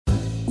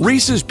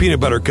Reese's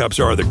peanut butter cups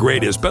are the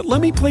greatest, but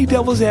let me play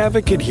devil's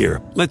advocate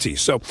here. Let's see.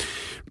 So,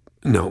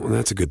 no,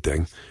 that's a good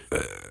thing.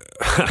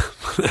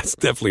 That's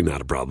definitely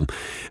not a problem.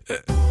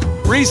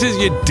 Reese's,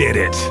 you did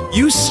it.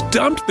 You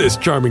stumped this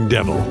charming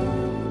devil.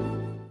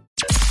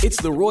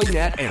 It's the Roy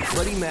Nat and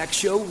Freddie Mac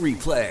Show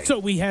replay. So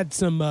we had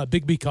some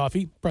Big B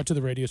coffee brought to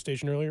the radio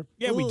station earlier.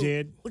 Yeah, we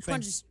did. Which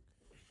ones?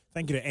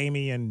 Thank you to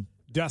Amy and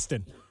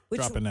Dustin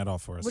dropping that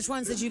off for us. Which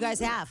ones did you guys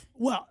have?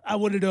 Well, I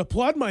wanted to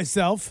applaud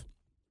myself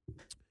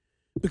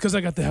because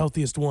I got the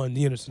healthiest one,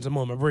 since I'm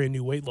on my brand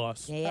new weight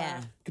loss. Yeah.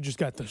 I just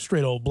got the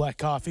straight old black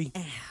coffee.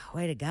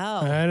 Way to go.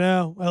 I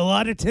know. A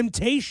lot of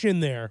temptation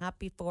there.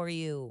 Happy for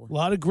you. A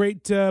lot of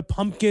great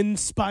pumpkin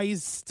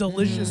spice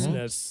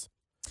deliciousness.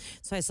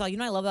 So I saw,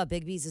 I love about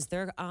Big B's is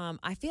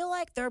I feel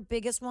like their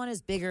biggest one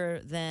is bigger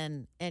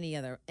than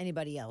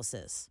anybody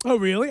else's. Oh,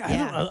 really?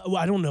 Yeah.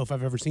 I don't know if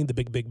I've ever seen the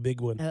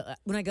big one.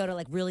 When I go to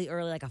like really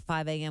early, like a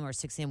 5 a.m. or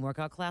 6 a.m.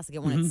 workout class, I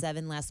get one at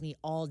 7, lasts me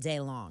all day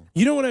long.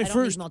 When I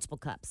don't need multiple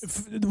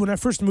cups. When I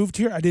first moved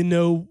here, I didn't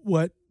know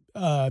what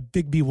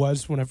Big B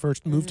was when I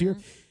first moved here.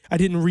 I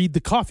didn't read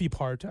the coffee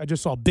part. I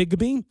just saw Big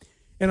B,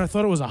 and I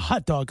thought it was a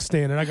hot dog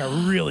stand, and I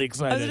got really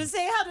excited. I was going to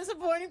say, how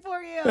disappointing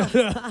for you.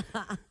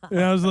 And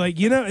I was like,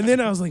 and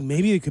then I was like,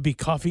 maybe it could be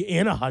coffee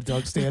and a hot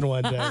dog stand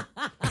one day.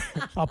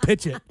 I'll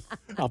pitch it.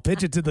 I'll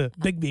pitch it to the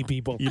Big B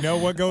people. You know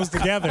what goes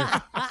together?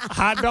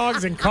 Hot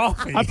dogs and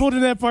coffee. I pulled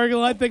in that parking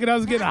lot thinking I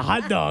was getting a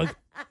hot dog.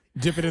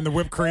 Dip it in the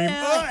whipped cream.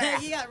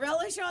 You got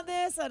relish on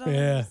this? I don't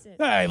Yeah. understand.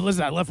 Hey,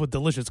 listen, I left with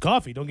delicious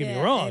coffee. Don't get me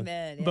wrong.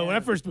 Amen, But when I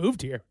yeah. first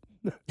moved here,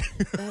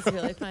 That's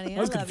really funny. I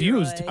was love you,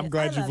 confused. Roy. I'm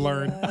glad I you've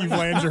love you,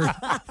 learned. Roy.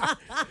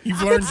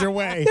 You've learned your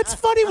way. it's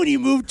funny when you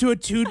move to a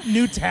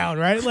new town,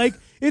 right? Like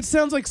it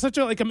sounds like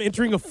like I'm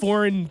entering a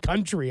foreign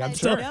country. I'm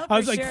still know, I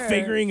was for like sure.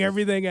 figuring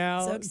everything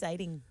out. So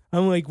exciting.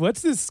 I'm like,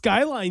 what's this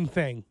skyline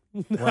thing?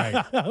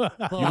 Right.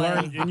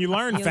 You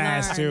learn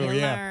fast too. You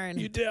Yeah. learn.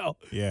 You do.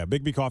 Yeah,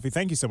 Big B Coffee.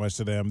 Thank you so much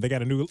to them. They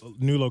got a new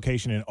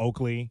location in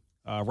Oakley,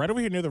 right over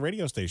here near the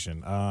radio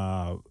station,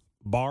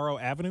 Barrow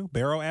Avenue.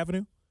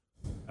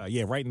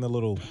 Yeah, right in the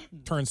little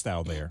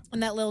turnstile there.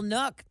 And that little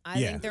nook. I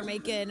Yeah. think they're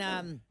making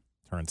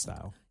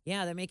Turnstile.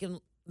 yeah,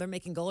 they're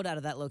making gold out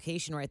of that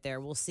location right there.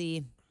 We'll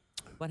see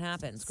what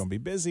happens. It's gonna be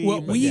busy.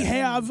 Well, but we yeah.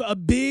 have a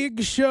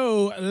big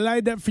show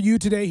lined up for you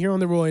today here on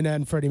the Roy Nat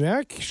and Freddie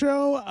Mac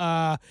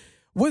show.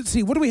 Let's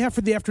see, what do we have for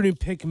the afternoon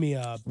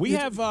pick-me-up? We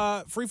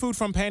have free food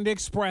from Panda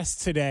Express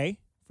today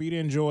for you to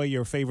enjoy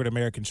your favorite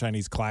American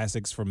Chinese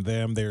classics from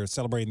them. They're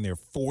celebrating their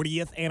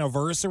 40th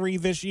anniversary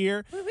this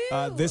year,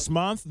 this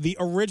month. The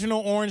original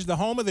orange, the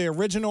home of the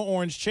original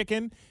orange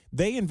chicken,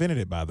 they invented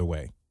it, by the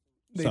way.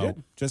 They so,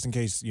 did? just in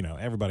case,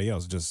 everybody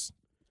else just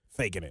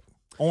faking it.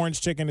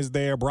 Orange chicken is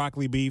there,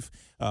 broccoli beef,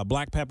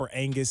 black pepper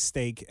Angus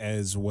steak,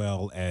 as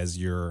well as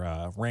your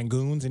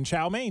rangoons and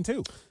chow mein,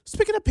 too.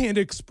 Speaking of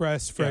Panda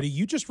Express, Freddie,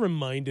 you just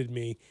reminded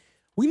me.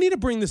 We need to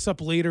bring this up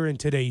later in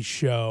today's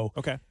show.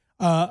 Okay.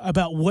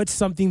 About what's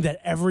something that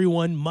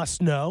everyone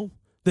must know.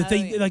 That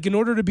like in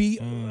order to be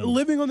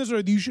living on this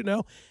earth, you should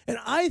know. And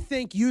I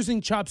think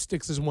using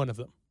chopsticks is one of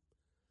them.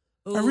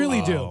 Ooh. I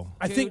really do. Oh.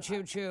 I think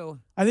True.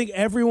 I think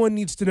everyone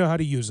needs to know how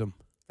to use them.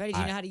 Freddie, do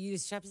you know how to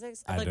use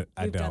chopsticks? I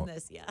We've done don't.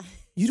 this, yeah.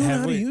 You don't know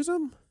Have how to we? use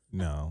them?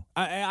 No,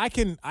 I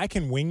can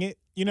wing it.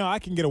 I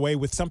can get away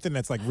with something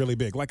that's like really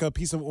big, like a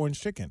piece of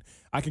orange chicken.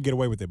 I can get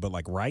away with it, but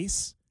like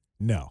rice,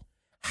 no.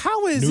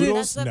 How is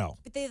Noodles? it? No.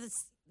 But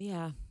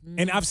yeah.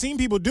 And I've seen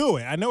people do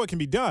it. I know it can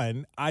be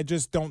done. I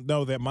just don't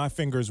know that my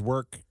fingers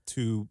work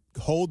to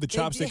hold the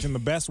chopsticks in the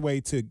best way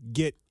to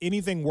get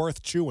anything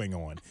worth chewing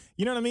on.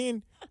 You know what I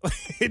mean?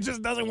 It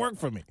just doesn't work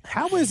for me.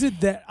 How is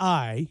it that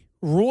I,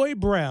 Roy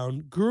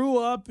Brown, grew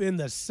up in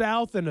the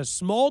South in a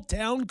small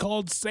town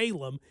called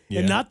Salem,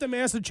 Yeah. and not the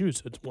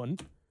Massachusetts one?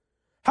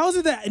 How is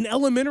it that in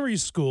elementary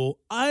school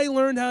I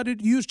learned how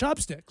to use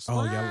chopsticks?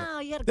 Oh, yeah. Wow,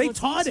 you had a They cool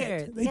taught teacher.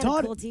 it. They You had taught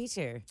a cool it.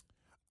 teacher.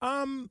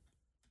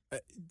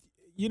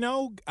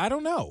 I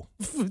don't know.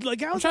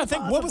 Like how I'm trying to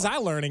think. What was I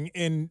learning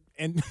in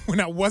when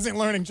I wasn't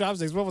learning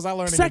chopsticks? What was I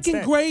learning? Second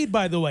instead? grade,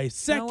 by the way.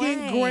 Second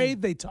way.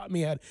 grade, they taught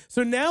me how.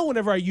 So now,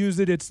 whenever I use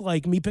it, it's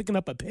like me picking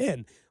up a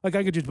pen. Like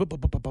I could just.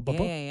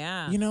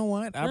 Yeah. You know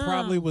what? I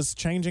probably was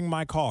changing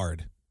my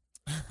card.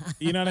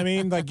 You know what I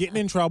mean? Like getting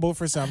in trouble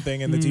for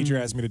something, and the teacher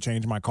asked me to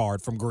change my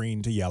card from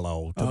green to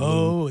yellow to blue.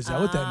 Oh, is that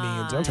what that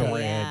means? To Okay.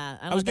 red. Yeah,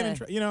 I was getting,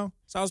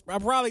 so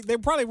they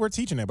probably were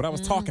teaching it, but I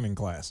was talking in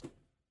class.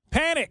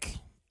 Panic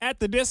at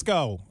the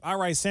disco. All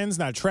right, sins,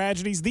 not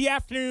tragedies. The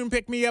afternoon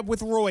pick me up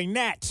with Roy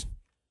Nat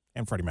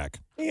and Freddie Mac.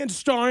 And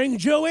starring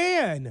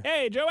Joanne.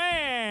 Hey,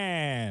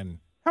 Joanne.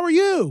 How are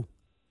you?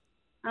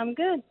 I'm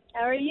good.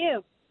 How are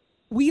you?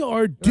 We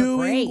are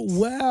doing great.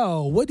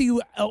 well. What are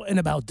you out and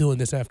about doing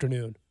this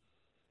afternoon?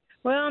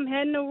 Well, I'm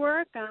heading to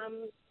work.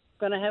 I'm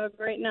going to have a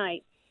great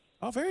night.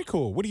 Oh, very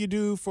cool. What do you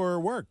do for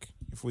work?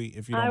 If you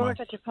don't I mind. work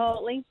at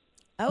Chipotle.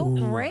 Oh,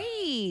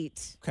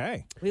 great.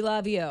 Okay. We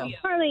love you. I'm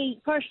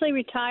partially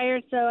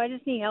retired, so I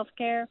just need health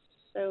care.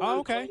 So Oh, I'm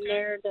okay. going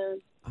there to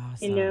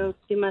do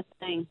my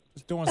thing.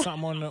 Just doing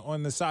something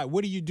on the side.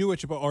 What do you do at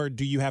Chipotle, or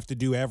do you have to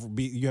do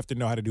you have to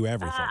know how to do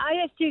everything?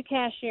 I just do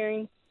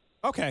cashiering.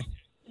 Okay,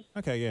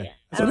 yeah.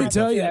 Let me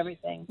tell you,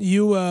 everything.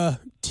 you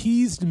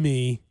teased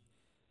me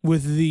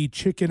with the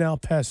chicken al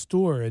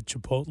pastor at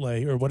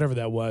Chipotle or whatever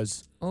that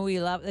was. Oh,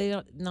 you love? They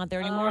don't not there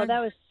anymore. Oh, that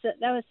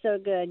was so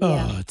good.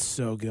 Yeah. Oh, it's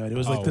so good. It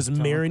was like this tell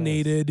me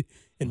marinated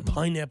and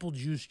pineapple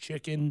juice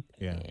chicken.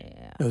 Yeah.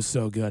 It was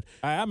so good.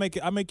 I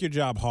make your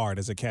job hard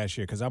as a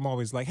cashier because I'm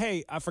always like,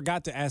 hey, I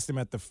forgot to ask them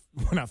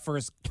when I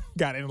first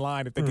got in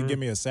line if they could give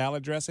me a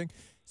salad dressing.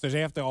 So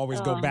they have to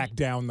always go back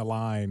down the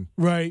line.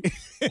 Right.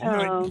 Talk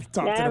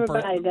to the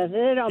everybody person. does it.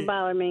 It don't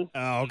bother me.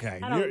 Oh, okay.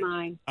 I don't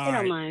mind. all I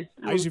don't right. mind.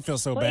 I usually feel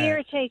so what bad.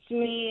 irritates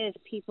me is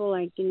people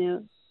like,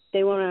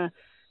 they want to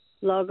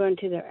log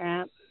onto their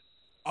app.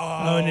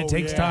 Oh, and it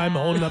takes yeah. time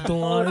holding up the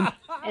line.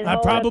 and I've hold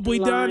up probably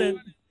the done line. it.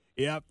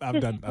 Yep, I've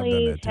Just done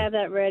please that too. have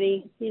that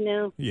ready,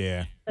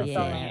 Yeah. That's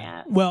all I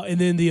Yeah. ask. Well, and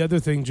then the other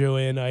thing,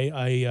 Joanne,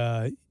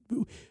 I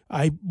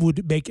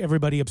would make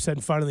everybody upset.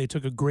 And finally, it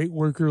took a great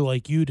worker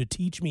like you to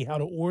teach me how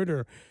to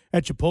order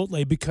at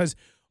Chipotle because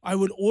I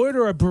would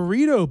order a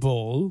burrito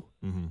bowl,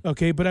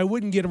 okay, but I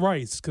wouldn't get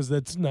rice because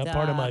that's not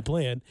part of my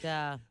plan.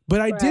 Duh.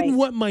 But I didn't Right.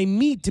 want my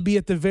meat to be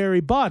at the very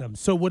bottom.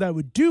 So what I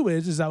would do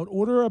is I would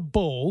order a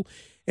bowl,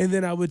 and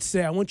then I would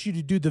say, I want you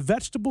to do the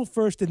vegetable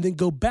first and then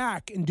go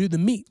back and do the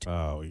meat.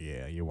 Oh,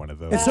 yeah, you're one of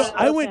those. And so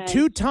I went okay.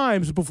 2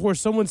 times before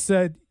someone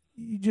said,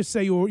 you just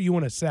say you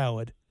want a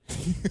salad.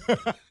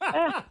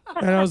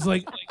 And I was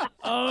like,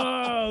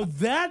 oh,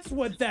 that's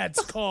what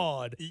that's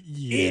called.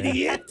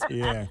 Idiot.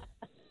 Yeah.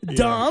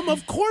 Dumb.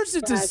 Of course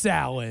it's a The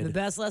salad.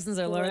 best lessons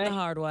are learned the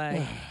hard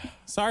way.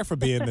 Sorry for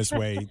being this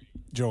way,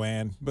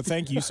 Joanne, but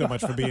thank you so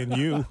much for being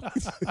you.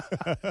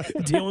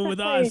 Dealing with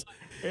us.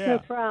 No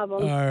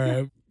problem. All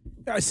right.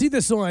 I see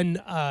this on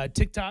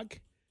TikTok,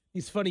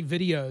 these funny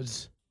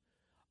videos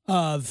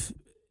of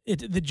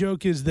it. The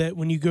joke is that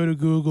when you go to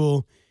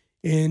Google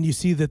and you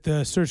see that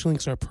the search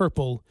links are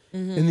purple,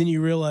 and then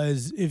you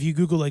realize if you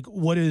Google, like,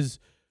 what is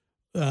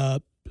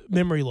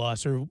memory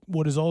loss or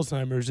what is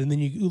Alzheimer's, and then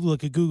you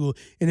look at Google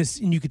and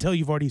you can tell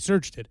you've already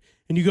searched it,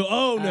 and you go,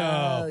 oh no,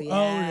 Oh, oh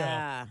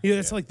yeah. no. Yeah,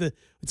 it's like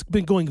it's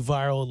been going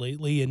viral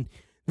lately. And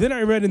then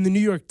I read in the New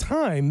York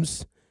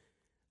Times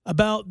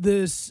about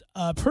this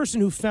person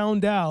who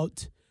found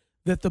out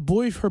that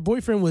her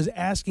boyfriend was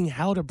asking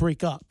how to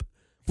break up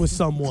with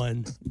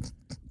someone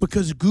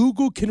because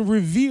Google can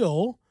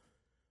reveal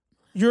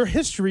your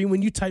history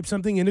when you type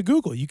something into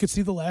Google. You could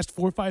see the last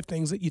 4 or 5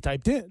 things that you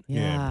typed in.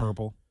 Yeah,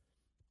 purple.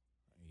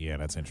 Yeah,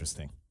 that's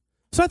interesting.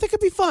 So I think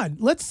it'd be fun.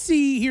 Let's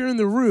see here in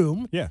the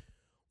room. Yeah.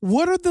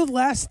 What are the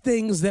last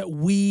things that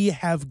we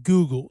have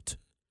Googled?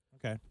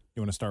 Okay.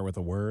 You want to start with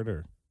a word,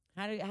 or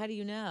How do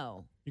you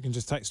know? you can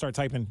just start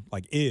typing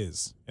like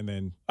is, and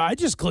then I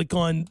just click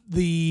on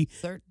the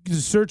Search.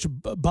 search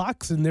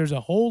box and there's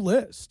a whole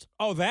list.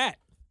 that.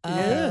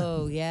 Yeah.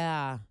 Oh,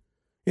 yeah.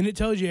 And it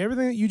tells you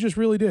everything that you just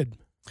really did.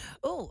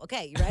 Oh,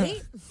 okay. You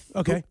ready?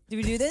 Okay. Do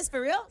we do this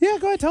for real? Yeah,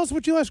 go ahead. Tell us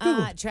what you last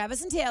Googled.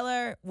 Travis and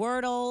Taylor,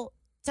 Wordle,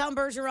 Tom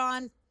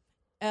Bergeron,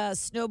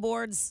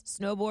 snowboards.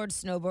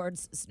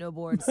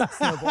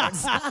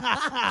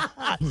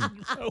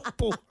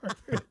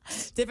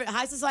 Different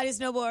high society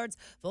snowboards,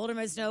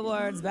 Voldemort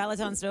snowboards,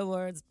 Balaton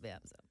snowboards. Yeah.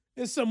 So.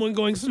 Is someone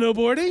going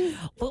snowboarding?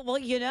 Well,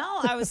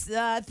 I was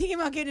thinking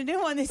about getting a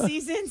new one this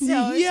season, so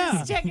I was Yeah.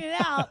 just checking it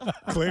out.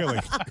 Clearly.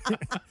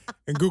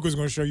 And Google's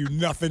going to show you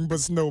nothing but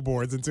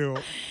snowboards until,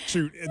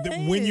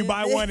 when you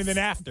buy one and then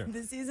after.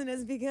 The season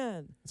has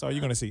begun. That's all you're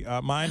going to see.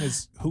 Mine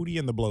is Hootie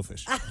and the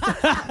Blowfish.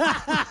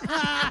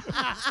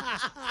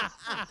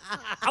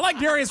 I like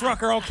Darius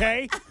Rucker,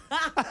 okay?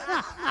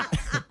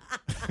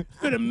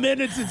 It's been a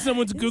minute since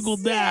someone's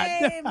Googled that.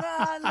 Same,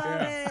 I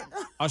love it.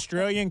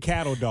 Australian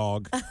cattle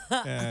dog.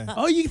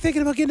 Oh, you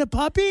thinking about getting a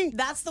puppy?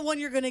 That's the one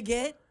you're gonna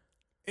get.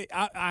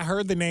 I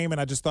heard the name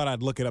and I just thought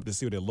I'd look it up to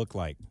see what it looked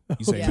like.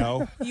 You say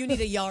no? You need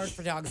a yard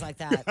for dogs like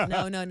that.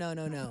 No.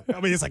 I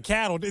mean, it's a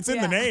cattle. It's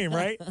in the name,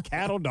 right?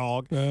 Cattle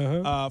dog.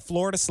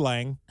 Florida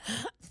slang.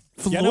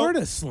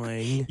 Florida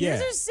slang? Yeah.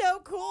 These are so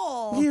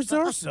cool. These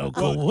are so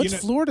cool. Well, What's you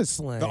know, Florida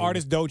slang? The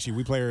artist Doechii,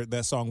 we play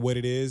that song "What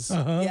It Is,"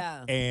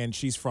 Yeah. and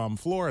she's from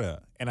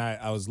Florida. And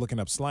I was looking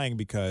up slang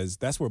because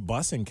that's where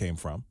bussin' came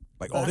from.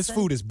 Like, oh, this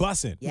food is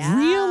bussin'. Yeah.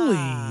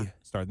 Really?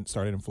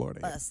 Started in Florida.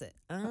 Yeah. Bust it.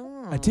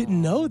 Oh. I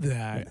didn't know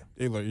that.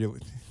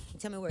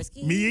 Tell me where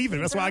ski. Me either.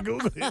 That's why I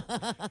googled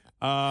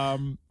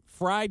it.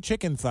 Fried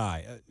chicken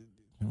thigh.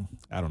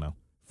 I don't know.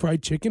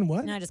 Fried chicken?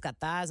 What? No, I just got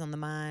thighs on the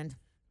mind.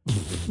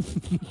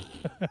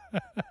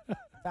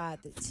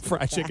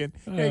 Fried chicken.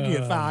 Yeah, you can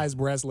get thighs,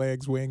 breast,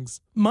 legs, wings.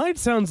 Mine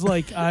sounds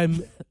like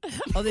I'm.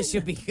 Oh, this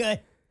should be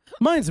good.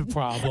 Mine's a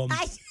problem.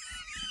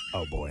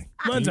 Oh boy.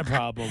 Mine's a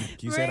problem. Can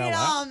you say Bring that it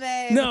out loud? on,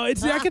 babe. No,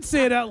 I could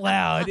say it out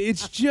loud.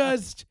 It's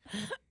just,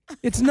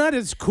 it's not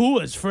as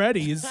cool as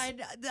Freddy's.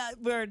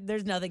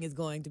 There's nothing is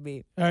going to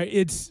be. All right,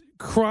 it's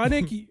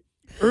chronic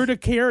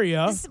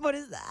urticaria. What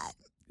is that?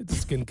 It's a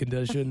skin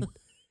condition.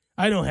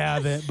 I don't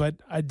have it, but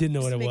I didn't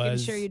know what Just it making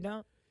was. sure you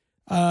don't.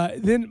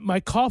 Then my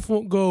cough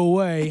won't go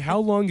away. How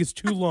long is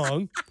too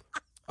long?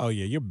 Oh,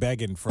 yeah, you're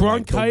begging for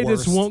Bronchitis like the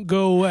worst. won't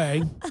go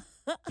away.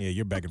 Yeah,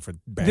 you're begging for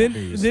bad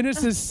news. Then it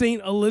says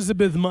St.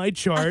 Elizabeth, my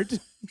chart.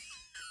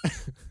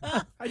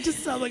 I just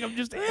sound like I'm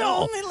just You're ill.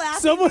 only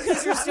laughing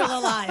because you're still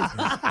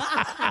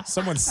alive.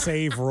 Someone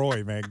save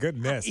Roy, man.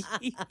 Goodness.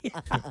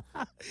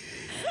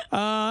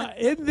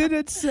 And then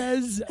it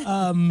says,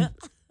 the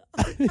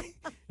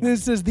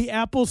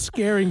Apple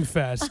Scaring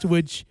Fest,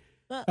 which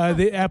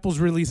the Apple's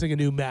releasing a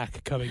new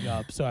Mac coming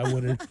up. So I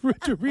wanted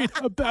to read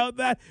about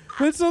that.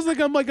 But it sounds like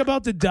I'm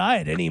about to die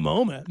at any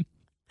moment.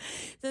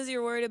 Says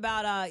you're worried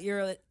about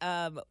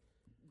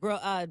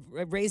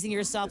raising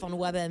yourself on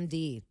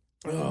WebMD.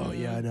 Oh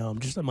yeah, I know.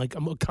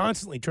 I'm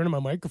constantly turning my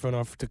microphone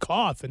off to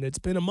cough, and it's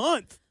been a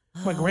month.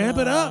 I'm like, ramp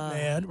it up,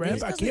 man. Maybe I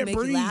it's 'cause can't we make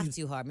breathe. you laugh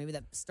too hard. Maybe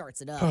that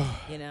starts it up.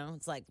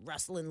 It's like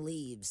rustling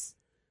leaves.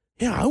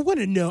 Yeah, I want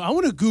to know. I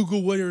want to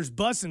Google where there's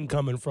bussing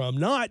coming from,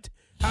 not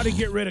how to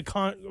get rid of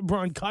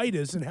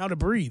bronchitis and how to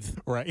breathe.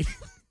 Right.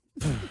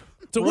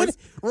 So what?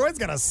 Roy's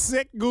got a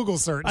sick Google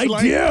search. I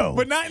do.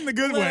 But not in the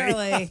good Literally.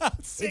 way.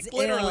 It's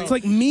literally. ill. It's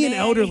like me and May-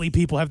 elderly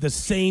people have the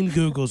same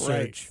Google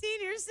search.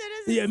 Senior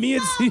citizens. Yeah, me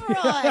and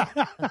Right.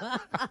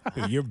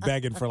 You're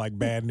begging for like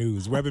bad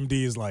news.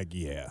 WebMD is like,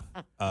 yeah,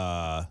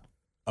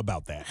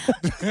 about that.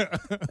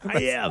 I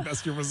am.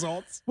 That's your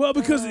results. Well,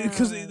 because I'm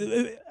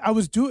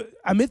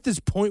at this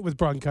point with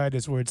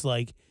bronchitis where it's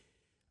like,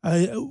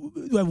 at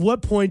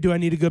what point do I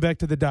need to go back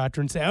to the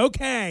doctor and say,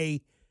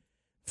 okay,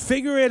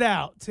 figure it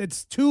out?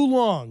 It's too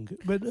long.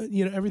 But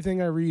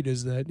everything I read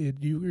is that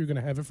you're going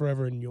to have it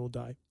forever and you'll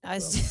die. I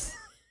was just.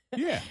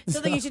 Yeah.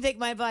 So then you should take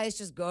my advice.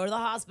 Just go to the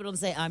hospital and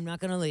say, I'm not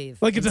going to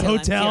leave. Like it's a until I'm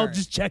hotel, cured.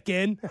 just check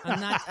in. I'm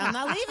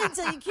not leaving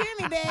until you cure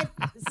me, babe.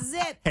 This is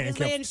it. Here's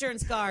my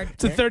insurance card.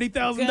 It's a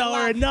 $30,000 Good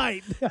luck. a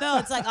night. No,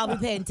 it's like I'll be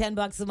paying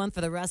 $10 a month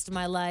for the rest of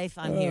my life.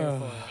 I'm here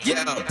for it.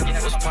 Yeah,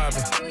 what's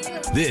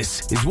poppin'?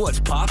 This is What's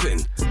Poppin'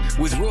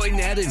 with Roy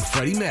Nat and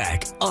Freddie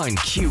Mac on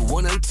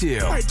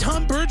Q102. All right,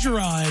 Tom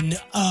Bergeron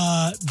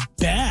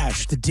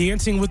bashed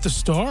Dancing with the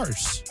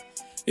Stars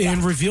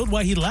and revealed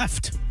why he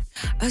left.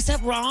 Is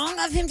that wrong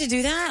of him to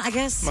do that? I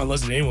guess. I'm not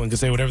listening to anyone can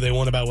say whatever they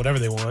want about whatever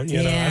they want.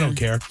 You know, I don't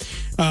care.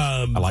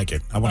 I like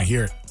it. I want to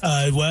hear it.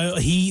 Well,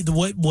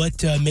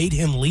 what made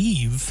him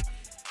leave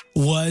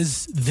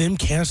was them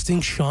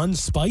casting Sean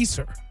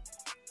Spicer.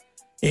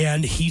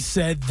 And he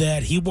said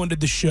that he wanted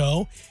the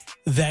show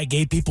that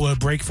gave people a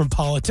break from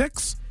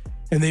politics.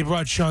 And they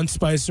brought Sean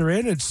Spicer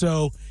in. And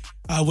so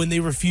when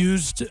they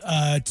refused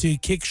to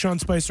kick Sean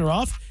Spicer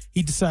off,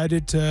 he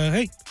decided to,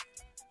 hey,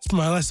 it's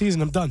my last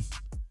season. I'm done.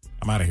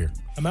 I'm out of here.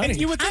 I'm out of here.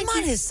 You would I'm think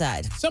on his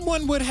side.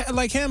 someone would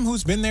like him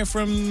who's been there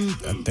from,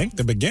 I think,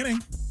 the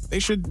beginning. They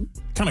should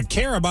kind of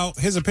care about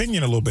his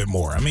opinion a little bit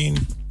more. I mean,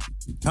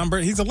 Tom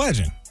Bergeron, he's a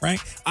legend, right?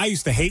 I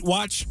used to hate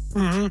watch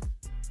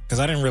because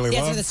I didn't really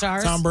Dancing love with the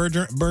Stars? Tom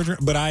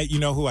Bergeron, but you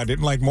know who I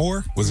didn't like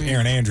more was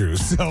Erin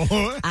Andrews. So,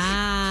 so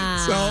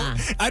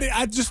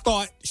I just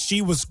thought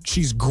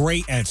she's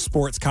great at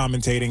sports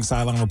commentating,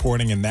 sideline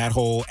reporting, and that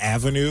whole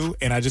avenue.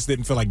 And I just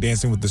didn't feel like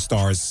Dancing with the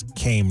Stars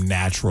came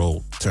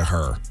natural to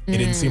her. It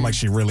didn't seem like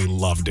she really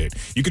loved it.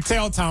 You could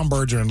tell Tom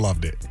Bergeron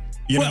loved it.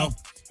 Loved.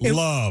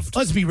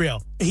 Let's be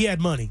real. He had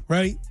money,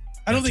 right?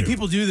 I don't think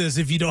people do this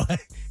if you don't.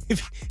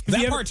 If That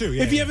you have, part too,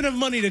 if you have enough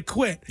money to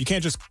quit, You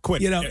can't just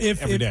quit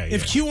if every day.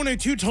 if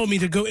Q102 told me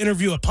to go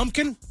interview a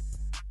pumpkin,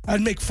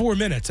 I'd make 4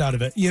 minutes out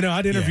of it.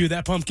 I'd interview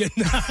that pumpkin.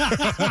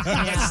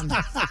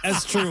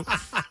 That's true.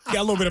 You got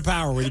a little bit of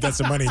power when you got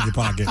some money in your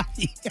pocket.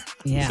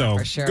 Yeah, So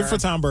for sure. good for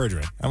Tom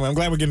Bergeron. I'm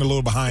glad we're getting a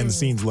little behind the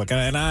scenes look,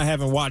 and I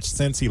haven't watched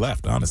since he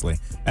left. Honestly,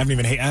 I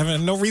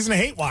have no reason to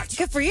hate watch.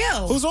 Good for you.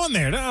 Who's on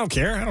there? I don't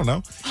care. I don't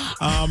know.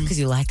 Because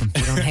you like him.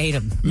 You don't hate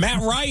him.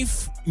 Matt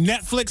Rife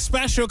Netflix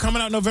special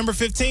coming out November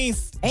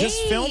 15th. Just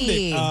Hey. filmed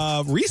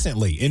it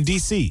recently in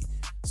DC.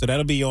 So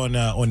that'll be on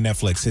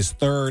Netflix. His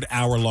 3rd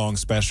hour-long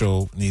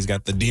special. And he's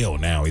got the deal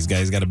now. He's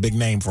got a big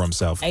name for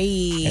himself.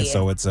 Hey. And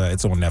so it's on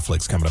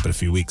Netflix coming up in a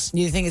few weeks.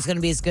 Do you think it's going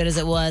to be as good as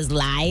it was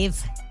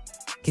live?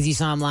 Because you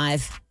saw him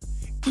live.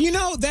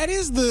 That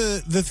is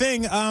the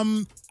thing.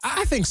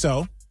 I think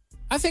so.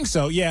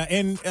 Yeah.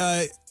 And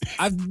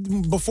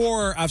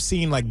I've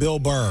seen like Bill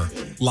Burr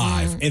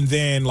live, and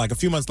then like a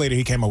few months later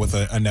he came up with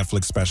a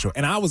Netflix special,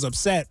 and I was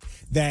upset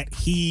that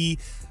he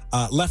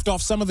left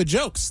off some of the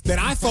jokes that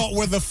I thought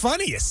were the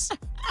funniest.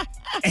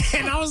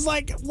 And I was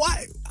like,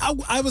 why?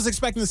 I was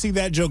expecting to see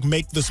that joke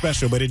make the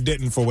special, but it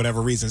didn't for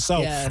whatever reason.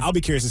 So Yeah. I'll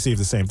be curious to see if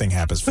the same thing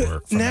happens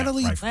for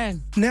Natalie. Matt Rife.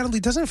 Natalie,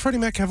 doesn't Freddie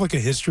Mac have like a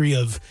history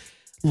of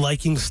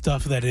liking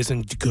stuff that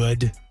isn't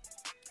good?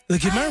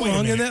 Like, am I Wait a wrong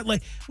in minute. that?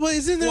 Like, well,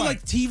 isn't there What?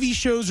 like TV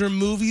shows or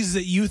movies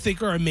that you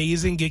think are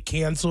amazing get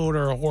canceled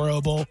or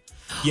horrible?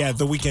 Yeah,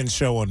 the weekend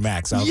show on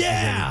Max.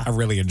 I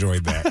really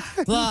enjoyed that.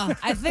 Well,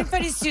 I think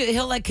Freddie's too,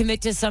 he'll like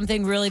commit to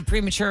something really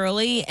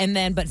prematurely and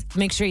then, but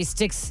make sure he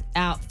sticks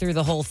out through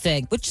the whole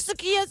thing, which is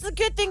it's a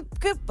good thing.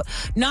 Good,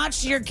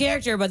 not your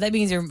character, but that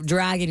means you're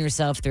dragging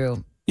yourself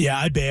through. Yeah,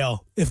 I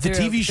bail. If the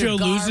Through- TV show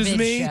through loses garbage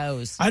me,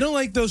 shows. I don't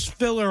like those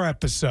filler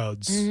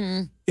episodes.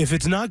 If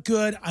it's not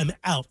good, I'm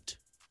out.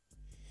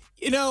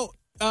 You know,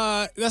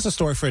 that's a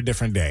story for a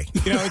different day.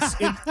 You know,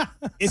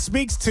 it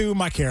speaks to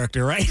my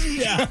character, right?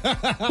 Yeah. By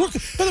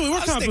the way, we're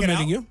I'm sticking complimenting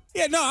out. you.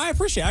 Yeah, no, I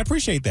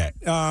appreciate that.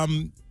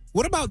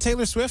 What about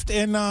Taylor Swift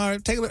and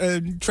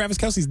Travis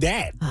Kelce's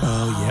dad?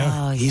 Oh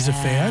yeah, he's a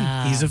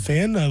fan. He's a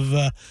fan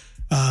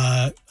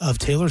of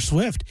Taylor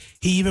Swift.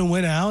 He even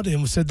went out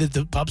and said that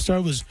the pop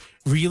star was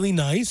really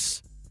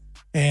nice,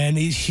 and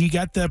she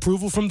got the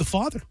approval from the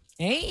father.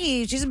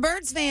 Hey, she's a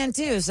Birds fan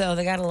too, so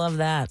they gotta love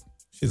that.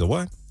 She's a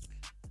what?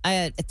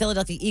 A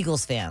Philadelphia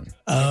Eagles fan.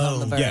 Oh,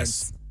 the Birds.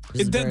 Yes.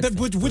 She's a Birds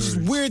fan. Which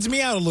weirds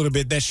me out a little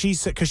bit that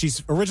because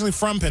she's originally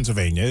from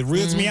Pennsylvania. It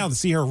weirds me out to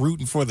see her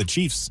rooting for the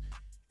Chiefs.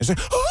 It's like,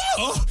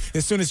 oh,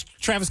 as soon as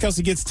Travis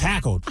Kelce gets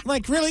tackled. I'm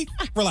like, really?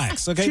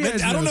 Relax, okay? She But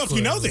has I don't no know if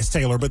you know clue. this,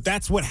 Taylor, but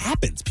that's what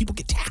happens. People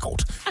get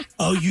tackled.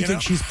 Oh, you You think know?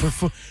 she's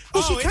performing?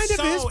 Well, she kind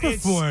of is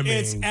performing.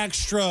 It's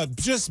extra.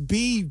 Just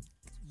be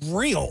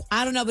real.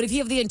 I don't know, but if you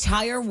have the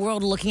entire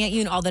world looking at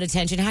you and all that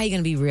attention, how are you going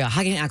to be real?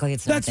 How can you act like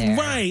it's That's not there?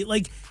 right.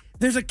 Like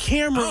there's a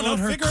camera I don't know, on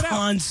her figure it out.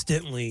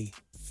 constantly.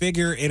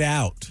 Figure it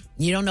out.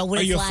 You don't know what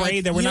Are it's you like.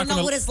 afraid that we're you not don't know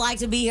gonna- what it's like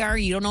to be her.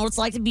 You don't know what it's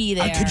like to be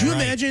there. Could you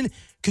Right. imagine?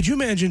 Could you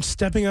imagine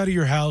stepping out of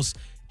your house,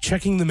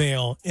 checking the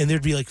mail, and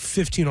there'd be like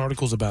 15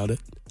 articles about it?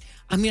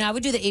 I mean, I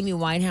would do the Amy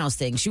Winehouse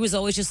thing. She was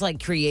always just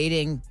like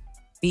creating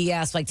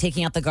BS, like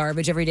taking out the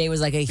garbage every day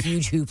was like a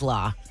huge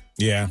hoopla.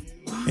 Yeah.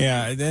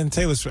 Yeah. And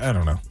Taylor Swift, I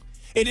don't know.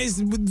 It is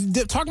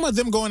talking about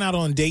them going out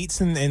on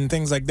dates and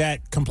things like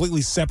that,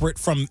 completely separate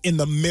from in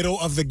the middle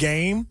of the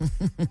game.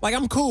 Like,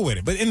 I'm cool with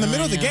it. But in the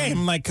middle of the game,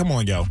 I'm like, come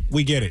on, yo.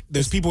 We get it.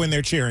 There's people in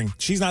there cheering.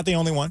 She's not the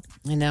only one.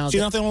 I know.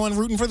 She's not the only one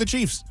rooting for the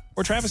Chiefs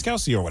or Travis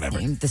Kelce or whatever.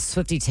 The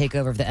Swiftie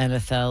takeover of the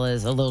NFL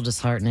is a little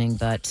disheartening,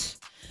 but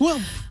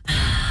Well,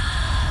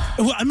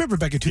 I remember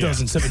back in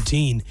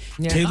 2017,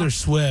 Yeah. Taylor what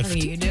Swift. do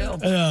you do?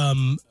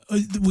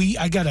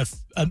 I got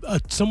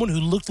someone who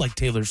looked like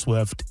Taylor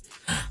Swift,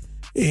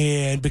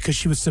 and because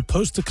she was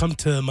supposed to come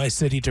to my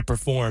city to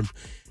perform,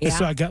 and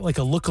so Yeah. I got like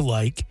a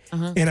lookalike,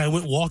 and I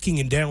went walking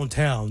in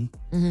downtown,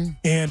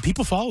 and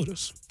people followed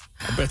us.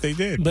 I bet they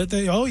did. But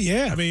oh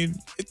yeah, I mean,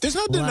 there's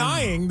no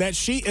denying that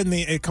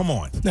come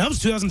on. that was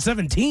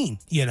 2017.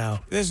 You know,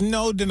 There's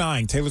no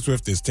denying Taylor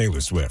Swift is Taylor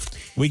Swift.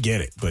 We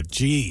get it. But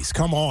geez,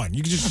 come on.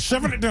 You can just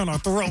shoving it down our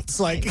throats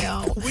like,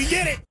 we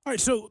get it. all right.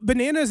 So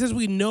bananas, as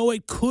we know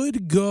it,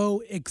 could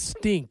go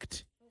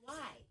extinct. Why?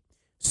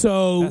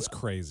 So That's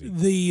crazy.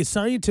 the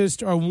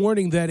scientists are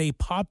warning that a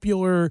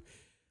popular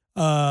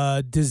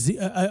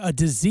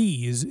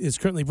disease is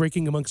currently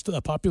breaking amongst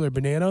a popular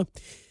banana,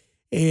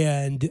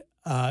 and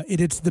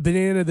it's the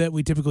banana that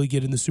we typically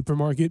get in the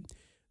supermarket,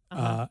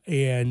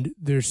 and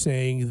they're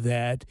saying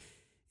that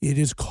it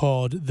is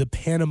called the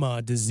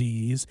Panama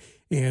disease,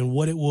 and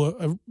what it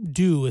will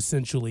do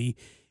essentially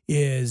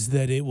is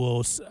that it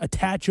will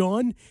attach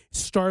on,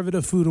 starve it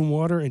of food and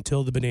water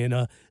until the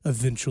banana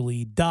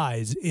eventually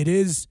dies. It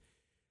is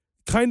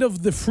kind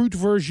of the fruit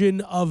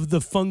version of the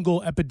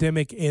fungal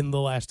epidemic in The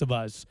Last of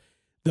Us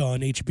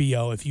on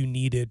HBO, if you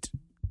need it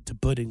to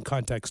put in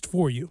context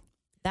for you.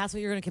 That's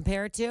what you're going to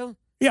compare it to?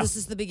 Yeah. This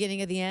is the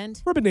beginning of the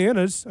end? For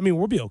bananas, I mean,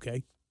 we'll be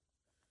okay.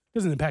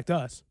 Doesn't impact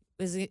us.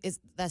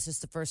 That's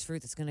just the first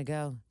fruit that's going to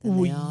go.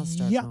 Then they all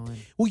start yeah. going.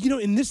 Well, you know,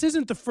 and this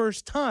isn't the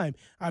first time.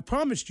 I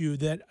promised you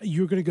that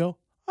you're going to go,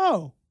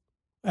 oh,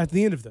 at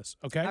the end of this,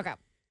 okay? Okay.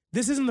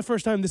 This isn't the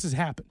first time this has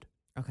happened.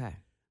 Okay.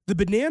 The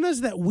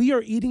bananas that we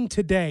are eating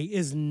today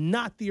is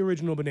not the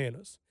original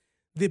bananas.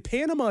 The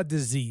Panama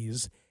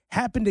disease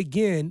happened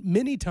again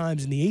many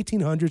times in the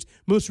 1800s,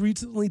 most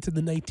recently to the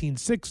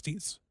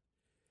 1960s.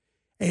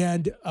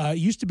 And it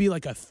used to be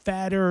like a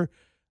fatter,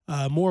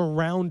 more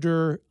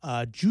rounder,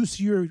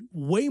 juicier,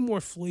 way more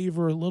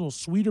flavor, a little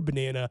sweeter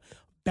banana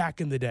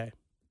back in the day.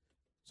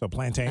 So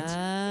plantains?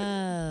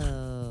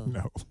 Oh.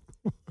 No.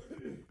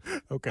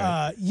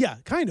 Okay. Yeah,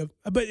 kind of.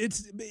 But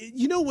it's,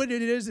 you know what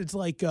it is? It's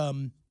like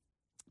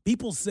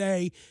people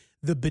say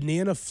the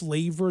banana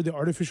flavor, the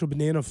artificial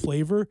banana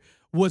flavor,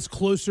 was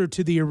closer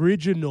to the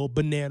original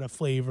banana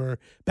flavor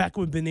back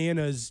when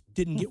bananas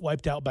didn't get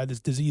wiped out by this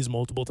disease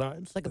multiple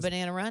times. Like a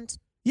banana runt?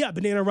 Yeah,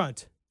 banana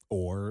runt.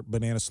 Or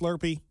banana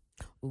Slurpee.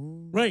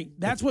 Ooh. Right.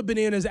 That's what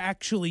bananas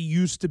actually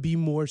used to be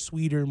more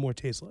sweeter and more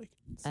taste like.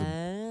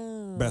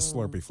 Oh. Best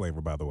Slurpee flavor,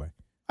 by the way.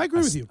 I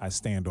agree with you. I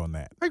stand on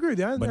that. I agree with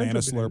you. I Banana enjoy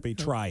Slurpee,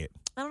 try it.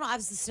 I don't know.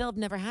 I've still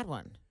never had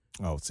one.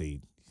 Oh, see.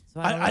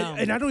 So I don't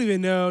know. And I don't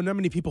even know, not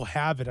many people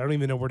have it. I don't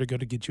even know where to go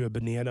to get you a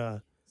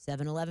banana.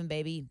 7-Eleven,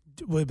 baby.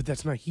 Well, but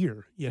that's not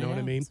here. You know what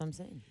I mean? That's what I'm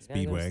saying. You gotta go to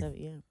Speedway. seven-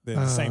 yeah. They're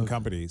the same okay.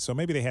 company. So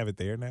maybe they have it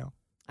there now.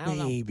 I don't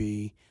know.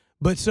 Maybe.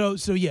 But so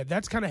yeah,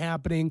 that's kind of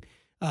happening.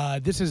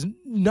 This has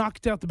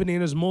knocked out the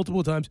bananas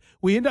multiple times.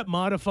 We end up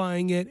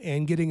modifying it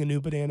and getting a new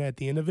banana at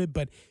the end of it,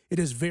 but it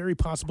is very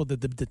possible that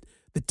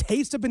the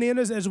taste of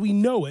bananas as we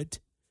know it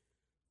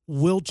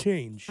will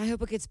change. I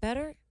hope it gets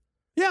better.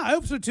 Yeah, I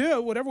hope so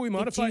too. Whatever we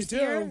modify it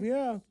juicier? to.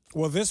 Yeah.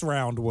 Well, this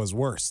round was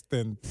worse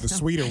than the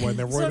sweeter one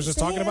that Roy was just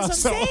talking about.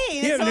 So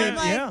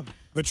Yeah.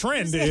 The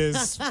trend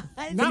is To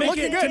not make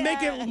looking it, good. to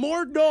make it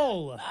more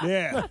dull.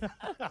 Yeah.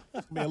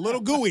 Be a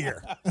little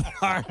gooier.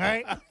 All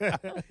right.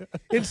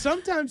 And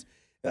sometimes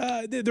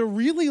they're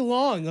really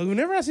long. Like,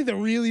 whenever I see the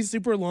really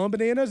super long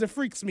bananas, it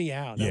freaks me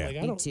out. Yeah. I'm like,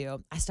 I Me don't.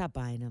 too. I stopped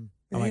buying them.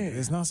 I'm like, Yeah.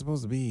 it's not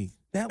supposed to be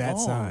That that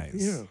long.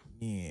 size.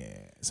 Yeah.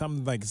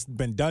 Something like's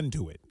been done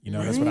to it. You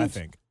know, that's what I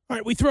think. All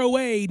right, we throw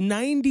away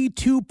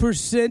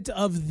 92%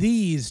 of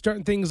these.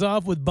 Starting things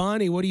off with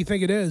Bonnie. What do you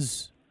think it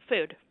is?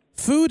 Food.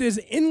 Food is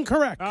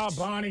incorrect. Oh,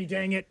 Bonnie,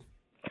 dang it.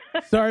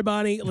 Sorry,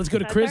 Bonnie. Let's go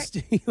to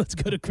Christy. Let's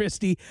go to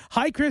Christy.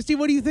 Hi, Christy.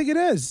 What do you think it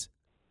is?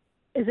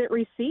 Is it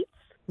receipts?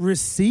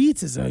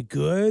 Receipts is a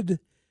good.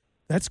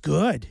 That's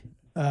good.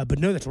 But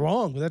no, that's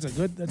wrong. That's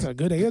a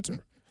good answer.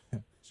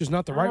 It's just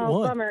not the right Oh,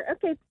 one. bummer.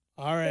 Okay.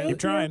 All right. Keep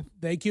trying.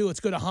 Thank you. Let's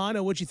go to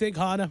Hannah. What you think,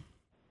 Hannah?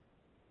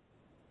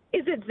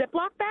 Is it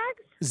Ziploc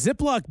bags?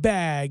 Ziploc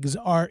bags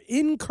are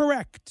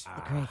incorrect.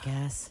 Great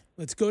guess.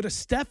 Let's go to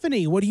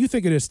Stephanie. What do you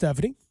think it is,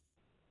 Stephanie?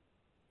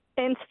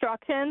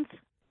 Instructions?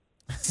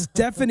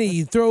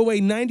 Stephanie, throw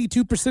away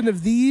 92%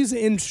 of these.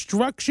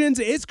 Instructions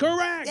is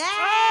correct.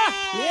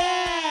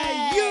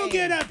 Yeah, you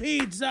get a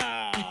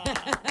pizza.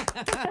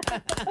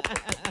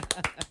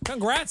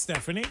 Congrats,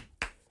 Stephanie.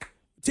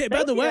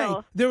 By the way,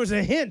 you. there was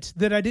a hint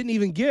that I didn't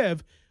even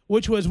give,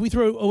 which was we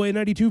throw away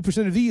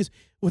 92% of these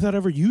without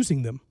ever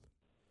using them.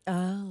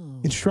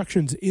 Oh.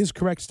 Instructions is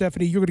correct,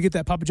 Stephanie. You're going to get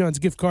that Papa John's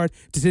gift card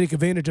to take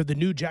advantage of the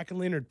new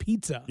Jack-o'-lantern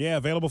pizza. Yeah,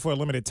 available for a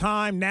limited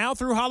time. Now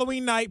through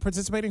Halloween night,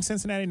 participating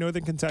Cincinnati,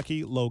 Northern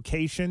Kentucky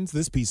locations.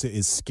 This pizza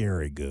is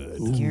scary good.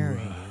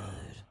 Scary.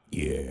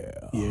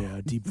 Yeah.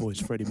 Yeah, deep voice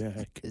Freddie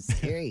Mac. It's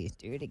scary.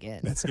 Do it again.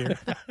 That's scary.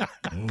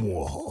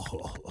 Whoa.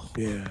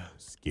 Yeah.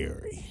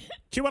 Scary.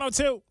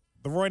 Q102,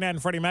 the Roy Nat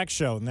and Freddie Mac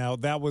show. Now,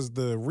 that was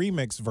the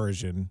remix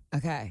version,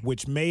 Okay.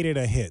 which made it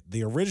a hit.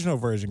 The original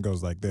version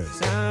goes like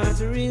this.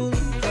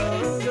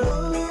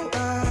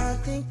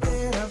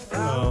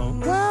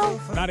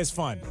 Not as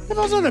fun. If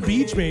I was on a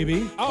beach,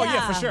 maybe. Oh,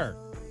 yeah, for Yeah. sure.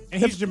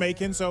 And he's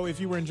Jamaican, so if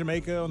you were in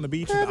Jamaica on the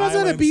beach, in If the I was at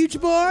a islands,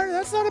 beach bar,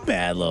 that's not a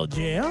bad little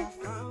jam.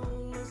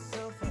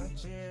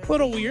 A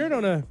little weird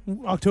on a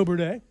October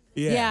day.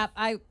 Yeah,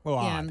 I Well,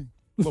 yeah, odd. A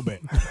little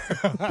bit.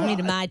 I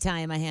needed my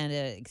time in my hand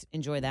to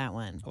enjoy that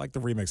one. I like the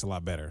remix a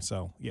lot better.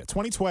 So, yeah,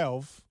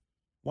 2012,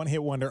 one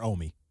hit wonder,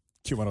 Omi,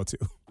 Q102.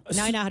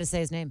 Now I know how to say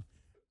his name.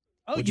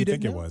 Oh, What do you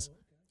think didn't it know? was?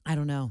 I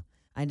don't know.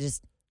 I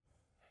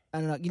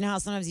don't know. You know how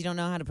sometimes you don't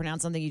know how to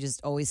pronounce something, you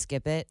just always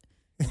skip it?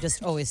 I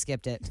just always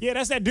skipped it. Yeah,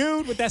 that's that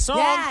dude with that song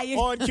Yeah, you-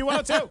 on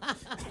Q102.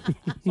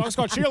 Song's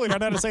called Cheerleader. I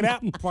know how to say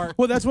that part.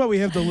 Well, that's why we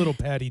have the little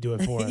Patty do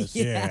it for us.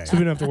 Yeah. So we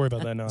don't have to worry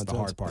about that That's nonsense. the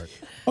hard part.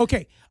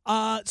 Okay.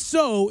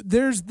 So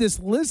there's this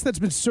list that's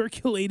been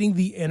circulating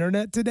the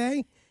internet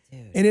today,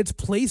 and it's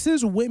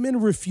places women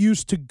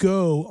refuse to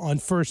go on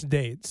first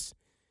dates.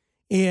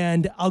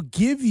 And I'll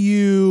give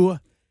you,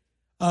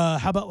 how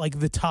about like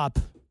the top?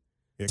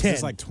 Yeah, 'cause 10.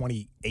 it's like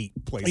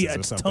 28 places Yeah, or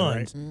it's something,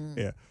 tons. right?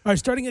 Yeah. All right,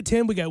 starting at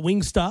 10, we got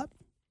Wingstop.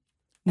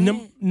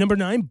 Number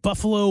 9,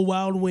 Buffalo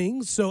Wild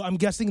Wings. So I'm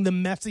guessing the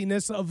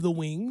messiness of the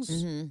wings.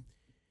 Mm-hmm.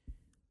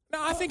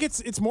 No, I think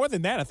it's more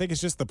than that. I think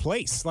it's just the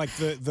place, like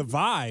the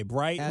vibe,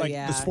 right? Oh, like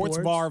yeah. the sports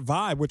bar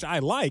vibe, which I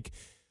like.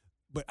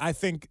 But I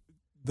think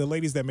the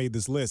ladies that made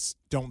this list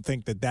don't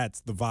think that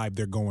that's the vibe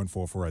they're going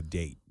for a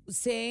date.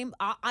 Same.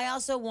 I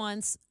also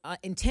once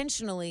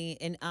intentionally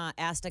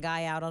asked a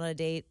guy out on a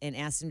date and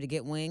asked him to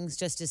get wings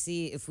just to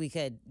see if we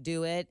could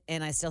do it.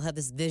 And I still have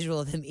this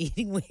visual of him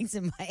eating wings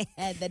in my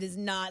head that is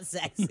not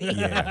sexy.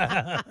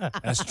 Yeah,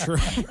 that's true.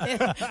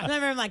 I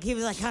remember him he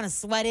was kind of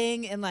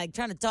sweating and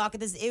trying to talk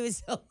at this. It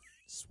was so,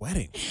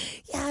 Sweating.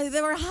 yeah,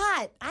 they were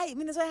hot. I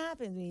mean, that's what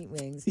happens when you eat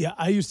wings. Yeah,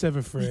 I used to have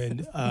a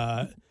friend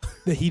that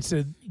he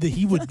said that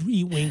he would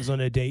eat wings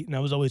on a date, and I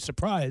was always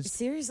surprised.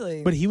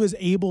 Seriously. But he was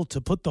able to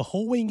put the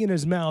whole wing in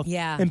his mouth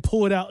Yeah. and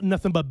pull it out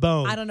nothing but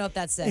bone. I don't know if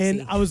that's sexy.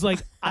 And I was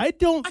like, I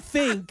don't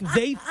think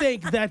they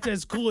think that's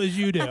as cool as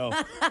you do.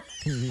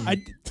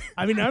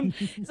 I mean, I'm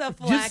It's a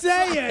just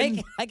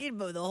saying. I can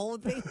put the whole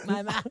thing in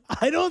my mouth.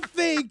 I don't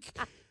think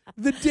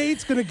the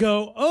date's gonna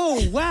go,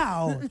 oh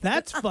wow,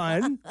 that's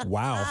fun.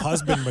 Wow,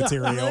 husband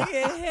material. Look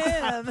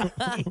at him.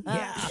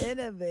 Yeah.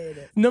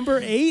 Innovative. Number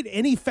 8,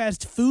 any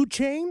fast food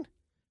chain.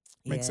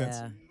 Makes sense.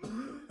 Yeah.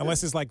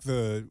 Unless it's like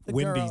the The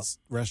Wendy's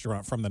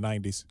restaurant from the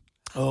 90s.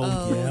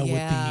 Oh,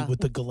 yeah.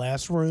 with the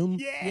glass room.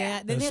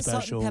 Yeah. Then they had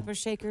salt and pepper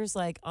shakers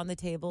on the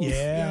table.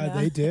 Yeah,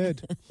 they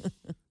did.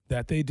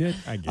 That they did.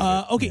 I get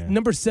it. Okay, Yeah.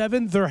 number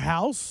 7, their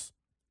house.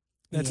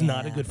 That's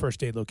not a Yeah. good first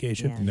date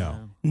location. Yeah,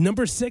 No.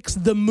 Number 6,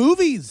 the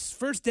movies.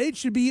 First date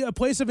should be a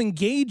place of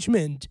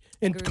engagement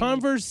and Agreed.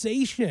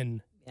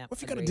 conversation. Yeah, What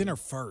if you go to agreed. dinner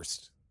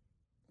first?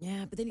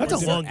 Yeah, but then you That's a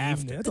gotta long sit,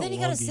 after. evening. That's but then a you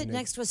gotta long sit evening.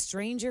 next to a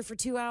stranger for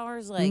 2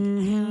 hours,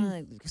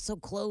 so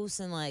close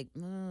and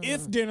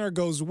If dinner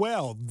goes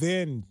well,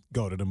 then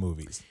go to the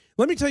movies.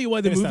 Let me tell you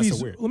why the Yes, that's movies.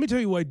 so weird. Let me tell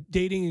you why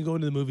dating and going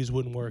to the movies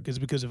wouldn't work. Is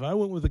because if I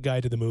went with a guy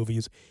to the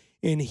movies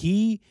and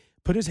he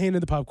put his hand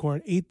in the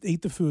popcorn,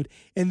 ate the food,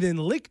 and then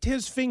licked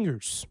his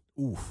fingers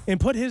and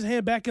put his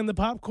hand back in the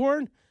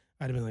popcorn,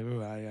 I'd have been like,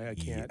 "Ooh, I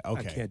can't. Yeah,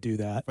 okay. I can't do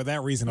that." For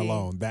that reason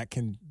alone,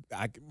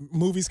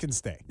 movies can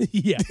stay.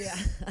 Yeah.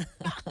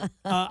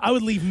 I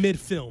would leave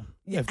mid-film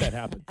if that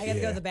happened. I got to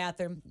go to the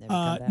bathroom. Never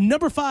come back.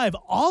 Number 5,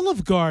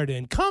 Olive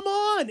Garden. Come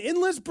on,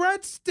 endless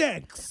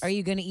breadsticks. Are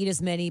you going to eat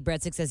as many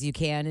breadsticks as you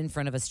can in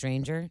front of a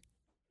stranger?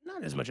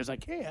 Not as much as I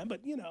can,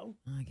 but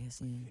I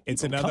guess, yeah.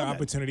 It's People another comment.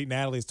 opportunity.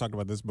 Natalie's talked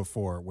about this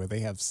before, where they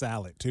have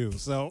salad too.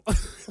 So,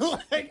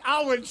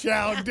 I would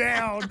chow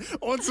down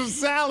on some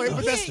salad,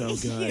 but that's so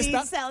good. It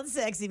not- sounds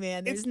sexy,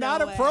 man. It's There's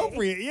not no way.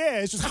 appropriate. Yeah,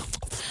 it's just.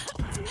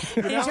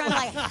 You're trying to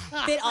like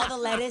fit all the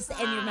lettuce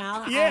in your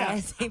mouth Yeah. at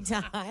the same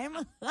time.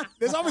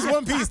 There's always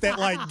one piece that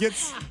like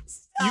gets.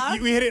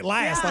 You hit it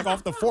last, like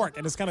off the fork,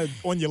 and it's kind of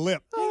on your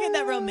lip. You get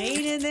that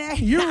romaine in there.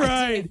 You're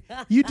right.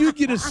 You do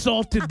get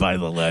assaulted by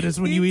the lettuce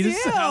when you eat a do.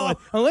 salad,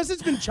 unless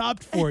it's been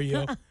chopped for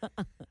you.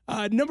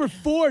 Number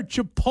 4,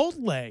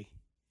 Chipotle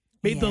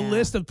made the Yeah.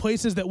 list of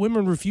places that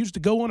women refuse to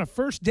go on a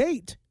first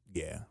date.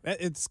 Yeah,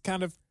 it's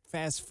kind of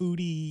fast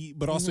foody,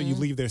 but also you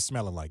leave there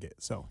smelling like it.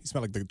 So you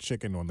smell like the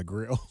chicken on the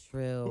grill.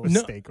 True. Or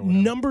steak or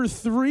whatever. Number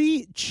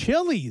 3,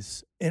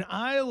 Chili's. And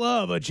I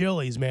love a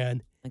Chili's,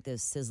 man. Like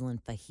those sizzling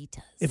fajitas.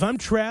 If I'm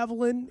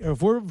traveling or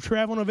if we're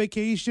traveling on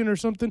vacation or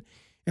something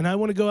and I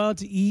want to go out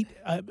to eat,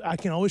 I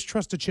can always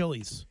trust a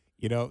Chili's.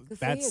 You know, Good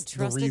for you. that's the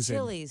Trust a reason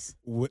Chili's.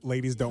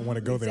 ladies don't want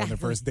to go there on their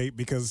Exactly. first date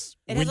because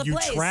It when has a you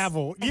place.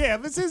 travel,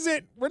 this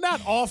isn't. We're not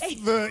off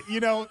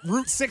the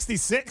Route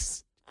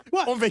 66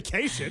 What? on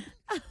vacation.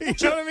 You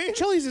know what I mean?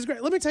 Chili's is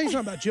great. Let me tell you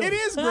something about Chili's. It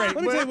is great, Let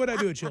me but- tell you what I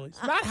do at Chili's.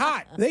 Not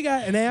hot. They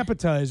got an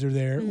appetizer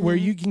there where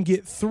you can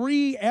get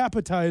 3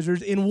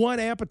 appetizers in one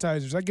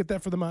appetizer. I get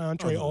that for my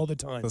entree all the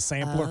time. The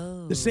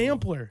sampler. The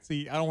sampler.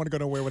 See, I don't want to go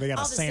nowhere where they got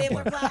Oh, a the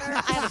sampler sampler. platter.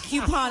 I have a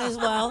coupon as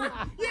well.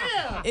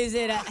 Yeah. Is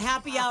it a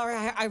happy hour?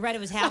 I read it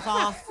was half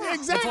off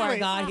Exactly. before I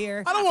got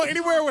here. I don't want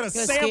anywhere with a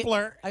Go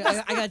sampler. I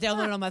got to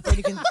download it on my phone.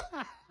 You can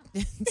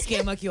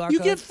scan my QR You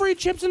code. get free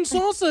chips and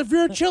salsa if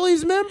you're a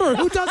Chili's member.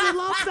 Who doesn't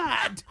love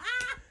that?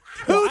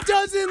 Who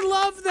doesn't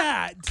love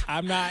that?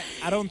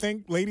 I don't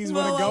think ladies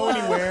want to go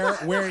anywhere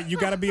where you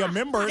got to be a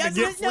member to Yes,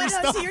 get free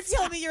stuff. So you're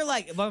telling me you're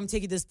like, well, I'm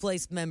taking this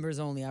place members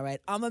only, all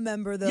right? I'm a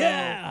member, though.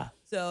 Yeah.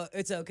 So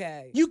it's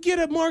okay. You get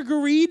a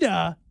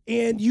margarita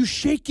and you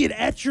shake it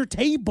at your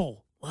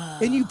table.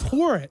 And you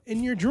pour it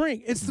in your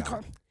drink. It's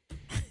the.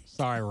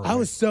 Sorry, Roy. I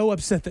was so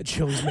upset that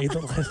Chili's made the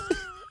list.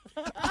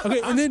 Okay,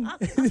 and then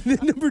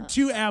number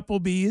 2,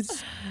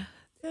 Applebee's.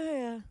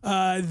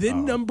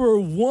 Then number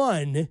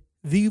 1,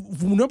 the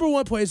number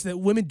 1 place that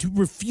women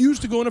refuse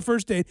to go on a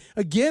first date.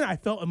 Again, I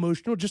felt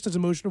emotional, just as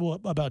emotional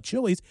about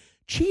Chili's.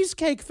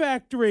 Cheesecake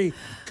Factory.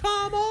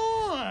 Come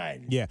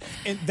on. Yeah,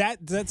 and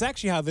that's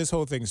actually how this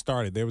whole thing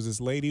started. There was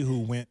this lady who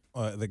went,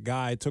 the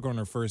guy took her on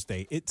her first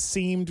date. It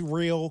seemed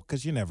real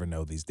because you never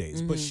know these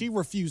days, but she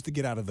refused to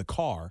get out of the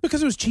car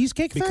Because it was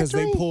Cheesecake Factory? because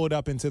they pulled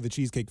up into the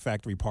Cheesecake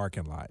Factory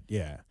parking lot.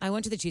 Yeah. I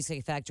went to the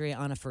Cheesecake Factory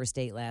on a first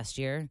date last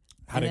year.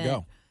 How'd And it then-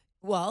 go?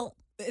 Well,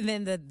 and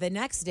then the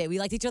next day we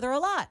liked each other a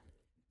lot.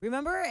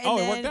 Remember? And Oh,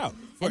 then, it worked out.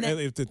 And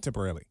then,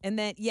 Temporarily. and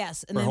then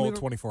yes, and For a then whole we were,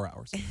 24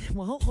 hours.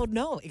 well,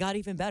 no, it got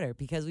even better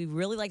because we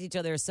really liked each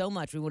other so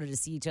much. We wanted to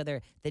see each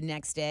other the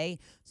next day.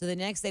 So the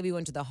next day we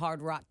went to the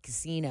Hard Rock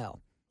Casino,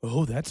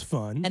 Oh, that's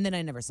fun. and then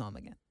I never saw him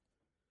again.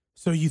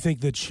 So you think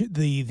the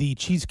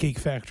Cheesecake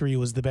Factory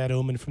was the bad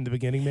omen from the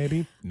beginning,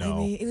 maybe? No. I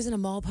mean, it was in a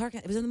mall park.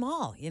 It was in the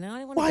mall. You know, I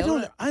didn't want Well, to I go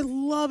don't. to. I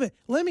love it.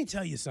 Let me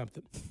tell you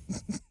something.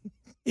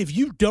 If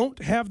you don't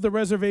have the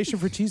reservation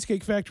for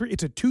Cheesecake Factory,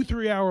 it's a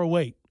 2-3 hour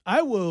wait.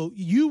 I will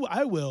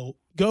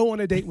go on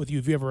a date with you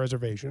if you have a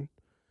reservation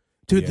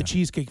to Yeah. the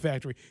Cheesecake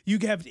Factory. You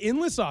have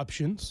endless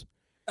options,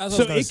 That's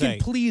so what I was it gonna can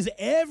say. please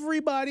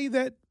everybody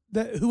that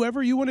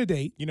whoever you want to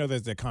date. You know,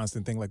 there's that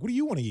constant thing like, what do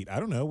you want to eat? I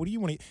don't know. What do you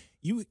want to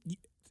eat?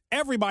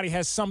 Everybody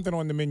has something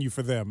on the menu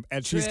for them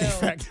at Cheesecake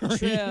Factory.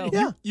 True.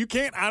 Yeah. You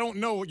can't, I don't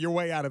know your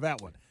way out of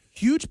that one.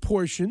 Huge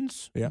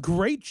portions, Yeah.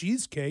 great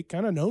cheesecake,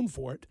 kind of known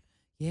for it.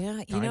 Yeah,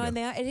 you Kinda. know, and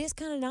it is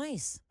kind of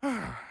nice.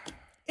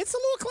 It's a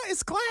little,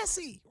 it's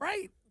classy,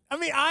 right? I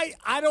mean,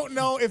 I don't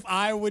know if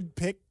I would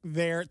pick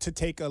there to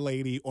take a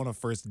lady on a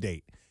first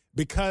date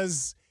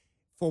because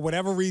for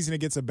whatever reason it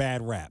gets a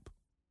bad rap.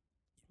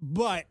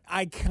 But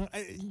I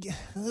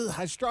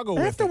struggle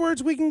with it.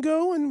 Afterwards, we can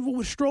go and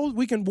we'll stroll.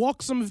 We can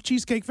walk some of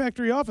Cheesecake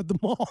Factory off at the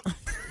mall.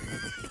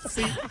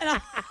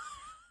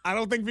 I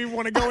don't think people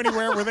want to go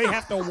anywhere where they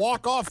have to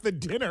walk off the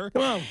dinner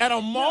at a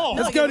mall.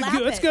 No, Let's go you to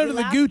lap let's it. go You to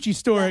the lap Gucci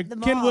store the at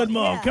mall. Kenwood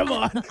Mall. Yeah. Come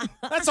on.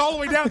 That's all the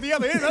way down at the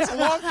other end. That's a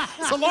long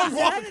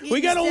walk.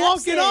 We gotta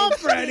walk it off,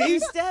 Freddie.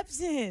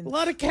 Steps in. A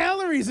lot of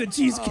calories at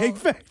Cheesecake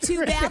Factory.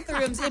 2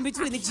 bathrooms in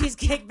between the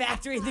Cheesecake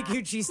Factory and the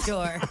Gucci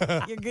store.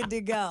 You're good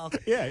to go.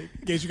 Yeah, in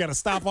case you got to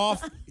stop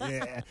off.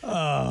 Yeah.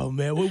 Oh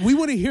man, we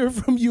want to hear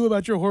from you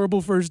about your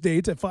horrible first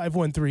dates at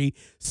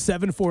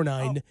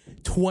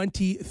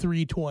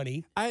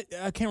 513-749-2320. I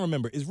can't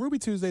remember. Is Ruby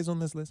Tuesdays on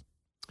this list?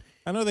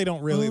 I know they're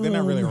not really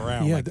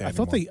around Yeah, like that I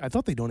thought anymore. I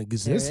thought they don't There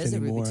exist is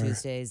anymore. a Ruby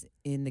Tuesdays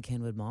in the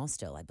Kenwood Mall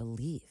still, I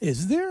believe.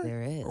 Is there?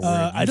 There is.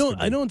 I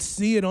don't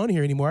see it on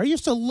here anymore. I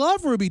used to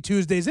love Ruby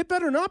Tuesdays. It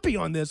better not be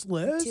on this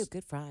list. Too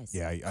good fries.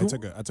 Yeah, I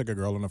took a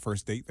girl on a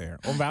first date there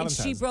on And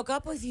Valentine's. she broke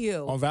up with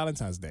you. on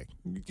Valentine's Day.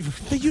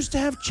 They used to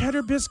have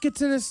cheddar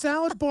biscuits in a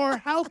salad bar.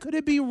 How could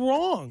it be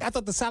wrong? I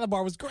thought the salad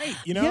bar was great.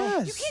 You know.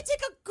 Yes. You can't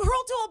take a girl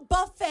to a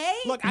buffet.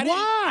 Look,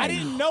 Why? I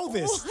didn't know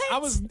this. What? I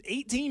was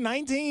 18,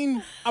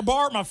 19. I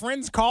borrowed my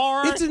friend's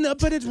car.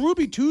 But it's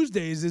Ruby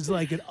Tuesdays is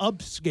like an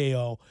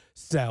upscale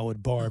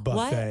salad bar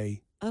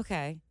buffet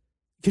Okay.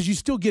 because you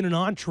still get an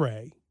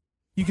entree.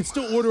 You can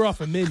still order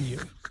off a menu.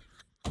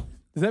 Does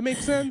that make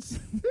sense?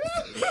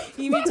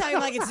 You mean telling me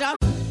like it's not?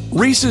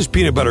 Reese's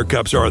peanut butter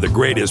cups are the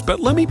greatest, but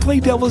let me play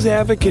devil's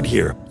advocate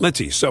here. Let's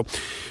see. So,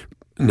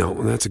 no,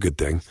 that's a good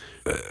thing.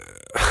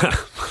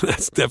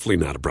 That's definitely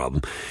not a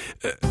problem.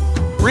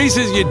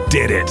 Reese's, you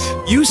did it.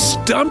 You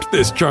stumped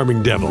this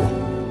charming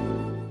devil.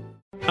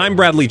 I'm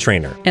Bradley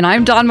Trainer. And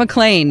I'm Don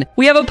McClain.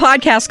 We have a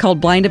podcast called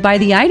Blinded by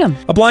the Item.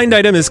 A blind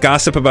item is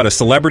gossip about a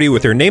celebrity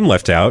with their name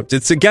left out.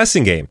 It's a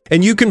guessing game,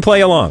 and you can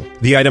play along.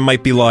 The item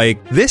might be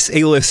like, this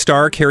A-list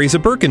star carries a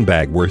Birkin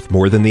bag worth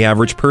more than the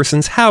average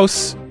person's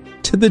house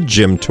to the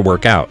gym to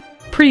work out.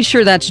 Pretty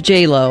sure that's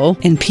J-Lo.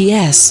 And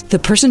P.S. the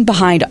person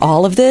behind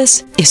all of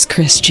this is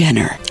Kris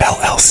Jenner,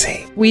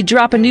 LLC. We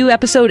drop a new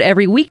episode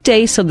every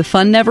weekday so the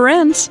fun never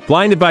ends.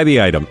 Blinded by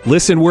the Item.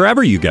 Listen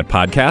wherever you get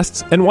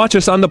podcasts, and watch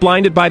us on the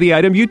Blinded by the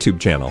Item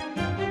YouTube channel.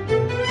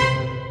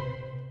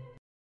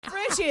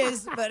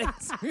 Riches, but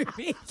it's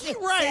Ruby.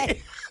 right.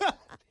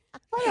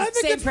 I think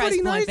Same it's price pretty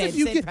point, nice babe, if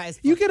you same get price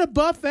you point. get a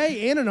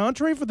buffet and an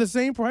entree for the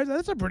same price.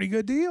 That's a pretty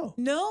good deal.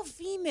 No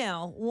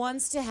female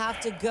wants to have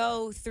to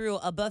go through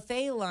a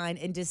buffet line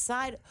and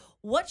decide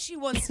what she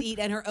wants to eat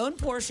and her own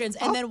portions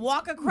and then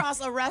walk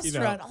across a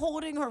restaurant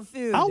holding her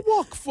food. I'll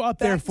walk up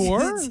there back for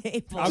to her. the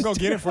table. I'll go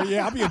get it for you.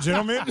 I'll be a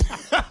gentleman.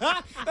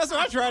 That's what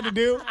I tried to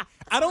do.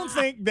 I don't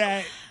think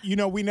that,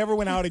 we never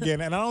went out again.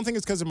 And I don't think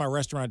it's because of my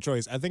restaurant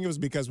choice. I think it was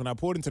because when I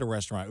pulled into the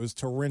restaurant, it was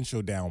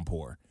torrential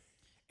downpour.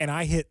 And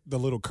I hit the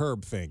little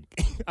curb thing.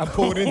 I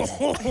pulled in.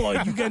 Oh,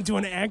 you got into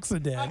an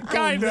accident.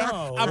 Kind of.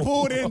 Oh, no. I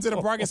pulled into the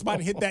parking spot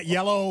and hit that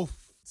yellow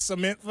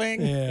cement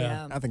thing.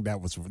 Yeah. I think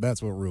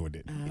that's what ruined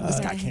it. This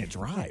guy can't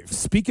drive.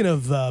 Speaking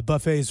of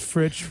buffets,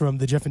 Fritch from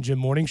the Jeff and Jim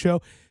Morning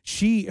Show,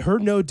 her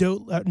no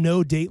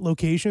date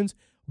locations,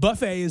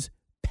 buffets,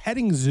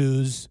 petting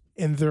zoos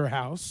in their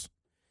house.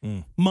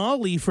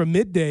 Molly from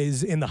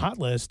Middays in the hot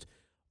list,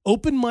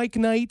 open mic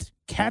night,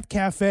 cat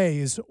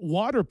cafes,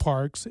 water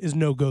parks is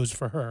no-goes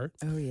for her.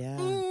 Oh, yeah.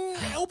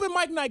 Open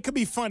mic night could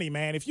be funny,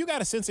 man. If you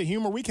got a sense of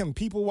humor, we can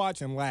people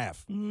watch and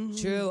laugh.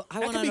 True.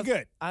 That could be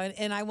good.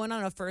 I went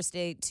on a first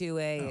date to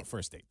a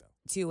First date, though.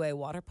 to a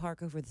water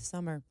park over the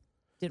summer.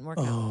 Didn't work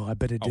out. Oh, I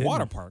bet it A did.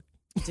 water park.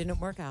 Didn't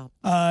work out.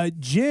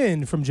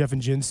 Jen from Jeff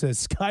and Jen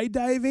says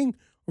skydiving,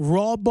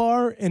 raw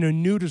bar, and a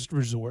nudist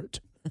resort.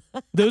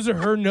 Those are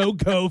her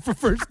no-go for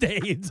first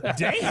dates.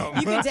 Damn.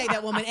 You can take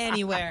that woman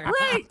anywhere.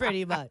 Right.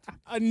 Pretty much.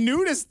 A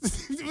nudist.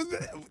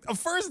 A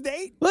first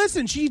date?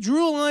 Listen, she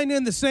drew a line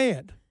in the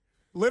sand.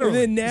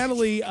 Literally. And then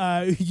Natalie,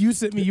 you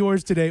sent me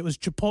yours today. It was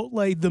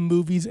Chipotle, the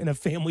movies, and a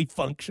family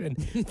function.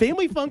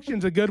 Family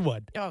function's a good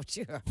one. Oh,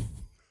 sure.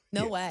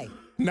 No way.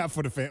 Not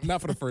for the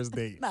first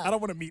date. I don't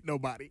want to meet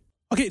nobody.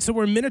 Okay, so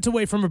we're minutes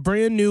away from a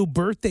brand new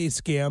birthday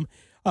scam.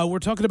 We're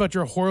talking about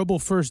your horrible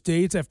first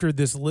dates after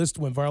this list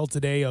went viral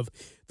today of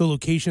the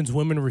locations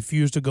women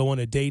refused to go on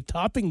a date.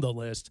 Topping the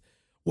list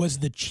was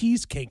the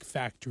Cheesecake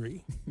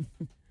Factory.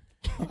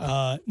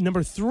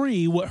 Number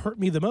 3, what hurt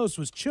me the most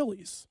was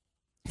Chili's.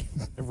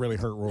 It really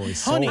hurt Roy's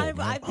soul. Honey,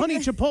 man. honey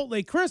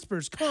Chipotle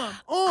Crispers, come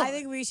on. I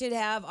think we should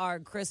have our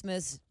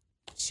Christmas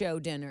show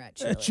dinner at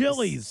Chili's.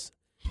 Chili's.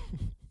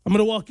 I'm going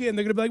to walk in.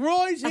 They're going to be like,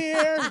 Roy's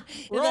here.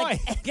 It's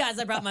like, guys,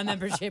 I brought my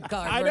membership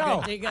card. I We're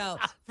know. good to go.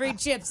 Free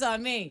chips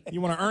on me.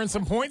 You want to earn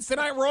some points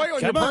tonight, Roy, on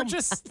your Come on.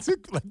 purchase?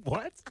 Like,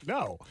 what?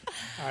 No. All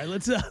right,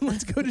 let's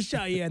go to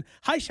Cheyenne.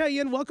 Hi,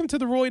 Cheyenne. Welcome to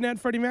the Roy Nat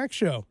Freddie Mac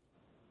Show.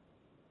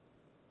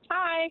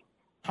 Hi.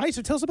 Hi,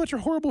 so tell us about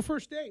your horrible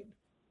first date.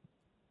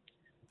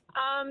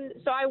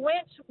 So I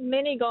went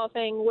mini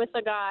golfing with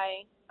a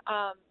guy,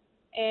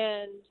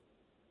 and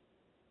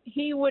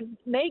he would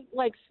make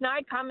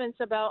snide comments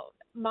about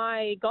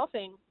my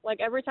golfing. Like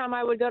every time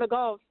I would go to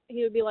golf,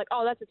 he would be like,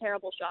 "Oh, that's a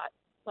terrible shot."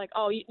 Like,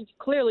 "Oh,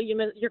 clearly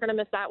you're gonna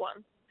miss that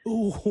one."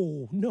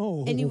 Oh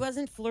no! And he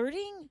wasn't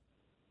flirting?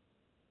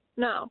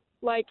 No,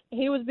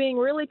 he was being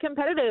really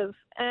competitive,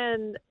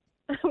 and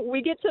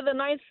we get to the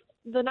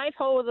ninth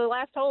hole, the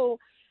last hole,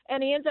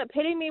 and he ends up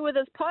hitting me with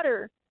his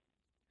putter.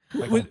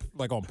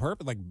 Like on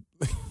purpose? Like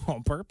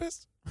on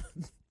purpose?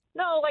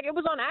 No, it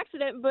was on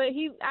accident. But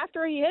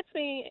after he hits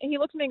me, he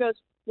looks at me and goes,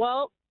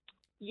 "Well,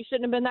 you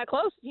shouldn't have been that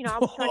close. I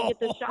was trying to get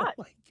this shot."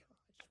 Oh my gosh!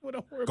 What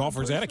a horrible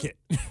Golfer's person. etiquette.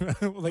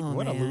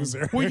 What man. a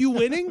loser. Were you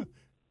winning?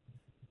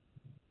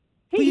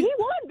 He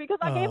won because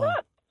I gave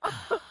up.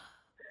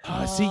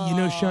 See,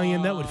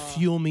 Cheyenne, that would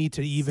fuel me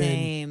to even.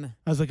 Same.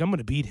 I was like, I'm going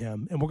to beat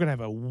him, and we're going to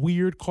have a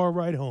weird car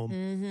ride home.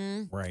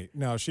 Mm-hmm. Right.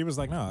 No, she was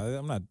like, no,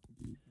 I'm not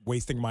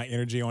wasting my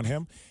energy on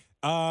him.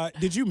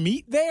 Did you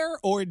meet there,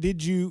 or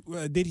did you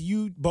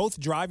both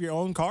drive your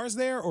own cars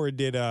there, or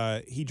did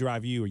he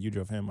drive you, or you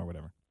drove him, or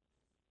whatever?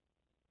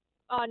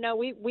 No,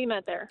 we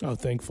met there. Oh,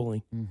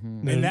 thankfully.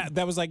 Mm-hmm. And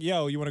that was like,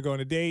 yo, you want to go on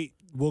a date?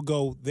 We'll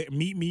go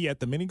meet me at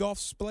the mini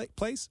golf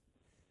place.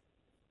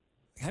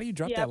 How do you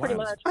drop that pretty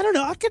line? much. I don't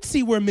know. I could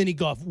see where mini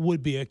golf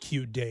would be a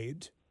cute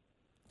date.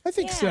 I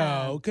think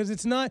so, because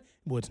it's not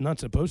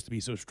supposed to be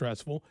so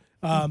stressful.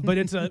 But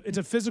it's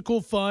a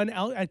physical, fun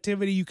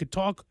activity. You could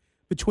talk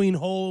between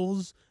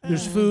holes.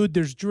 There's food.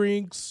 There's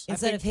drinks.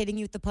 Instead of hitting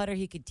you with the putter,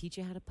 he could teach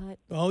you how to putt.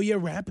 Oh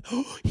yeah,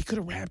 he could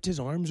have wrapped his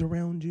arms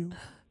around you.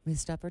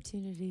 Missed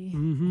opportunity.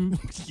 Mm-hmm.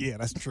 Yeah,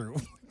 that's true.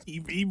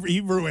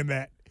 He ruined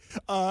that.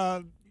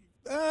 I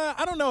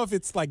don't know if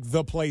it's like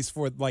the place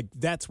for like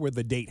that's where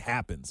the date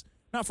happens.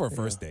 Not for a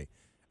first date.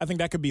 I think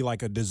that could be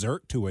like a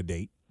dessert to a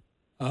date.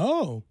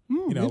 Oh,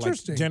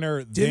 interesting.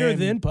 Like dinner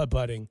then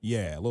putt-putting.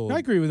 Yeah, a little. I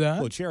agree with that. A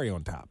little cherry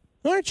on top.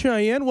 All right,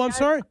 Cheyenne. Well, I'm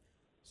sorry.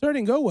 Sorry it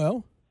didn't go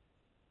well.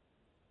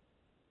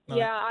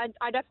 Yeah,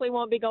 I definitely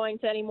won't be going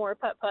to any more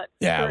putt-putt.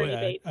 Yeah,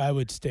 I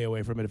would stay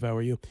away from it if I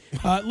were you.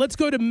 Let's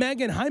go to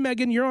Megan. Hi,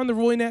 Megan. You're on the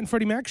Roy Nat and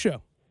Freddie Mac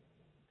show.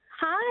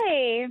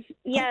 Hi.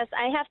 Yes,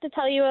 I have to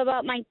tell you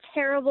about my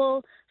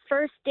terrible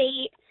first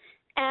date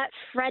at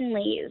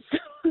Friendly's.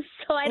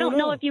 So I don't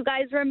know if you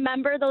guys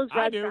remember those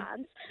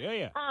restaurants. I do.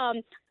 Yeah.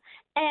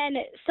 And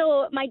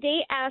so my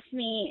date asked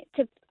me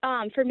to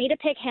for me to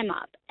pick him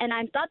up, and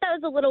I thought that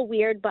was a little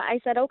weird, but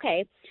I said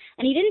okay.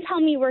 And he didn't tell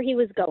me where he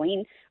was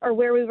going or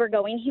where we were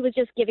going. He was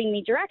just giving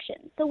me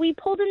directions. So we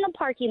pulled in the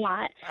parking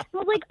lot. I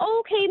was like,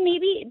 okay,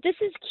 maybe this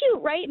is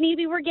cute, right?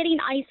 Maybe we're getting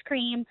ice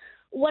cream,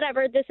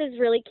 whatever. This is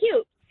really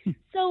cute.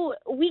 So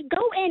we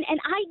go in, and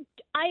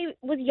I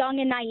was young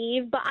and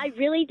naive, but I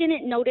really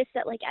didn't notice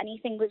that like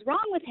anything was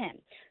wrong with him.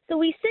 So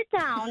we sit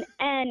down,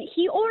 and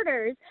he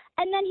orders,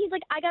 and then he's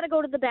like, I got to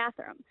go to the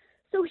bathroom.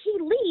 So he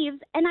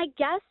leaves, and I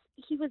guess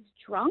he was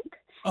drunk.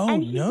 Oh,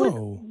 and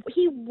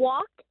he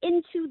walked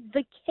into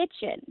the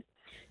kitchen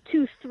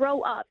to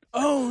throw up.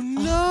 Oh,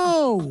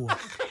 no.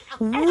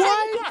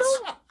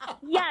 What?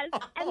 Yes,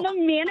 and the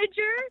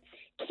manager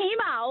came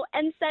out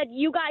and said,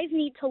 you guys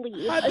need to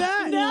leave.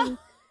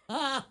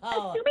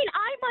 Assuming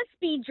I must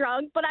be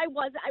drunk, but I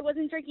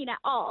wasn't drinking at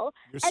all.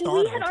 And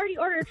we had already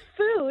ordered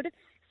food,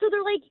 so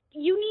they're like,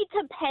 you need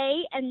to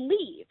pay and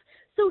leave.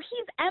 So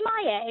he's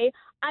MIA.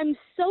 I'm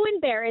so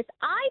embarrassed.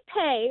 I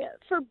pay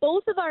for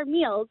both of our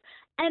meals,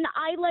 and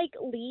I like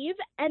leave,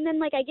 and then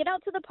like I get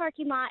out to the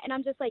parking lot, and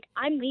I'm just like,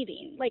 I'm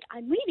leaving. Like,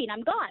 I'm leaving.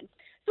 I'm gone.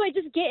 So I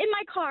just get in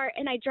my car,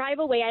 and I drive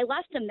away. I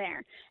left him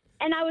there.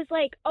 And I was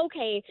like,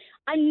 okay,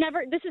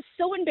 this is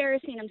so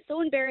embarrassing. I'm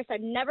so embarrassed.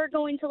 I'm never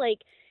going to like,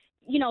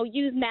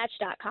 use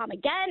Match.com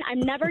again. I'm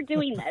never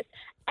doing this.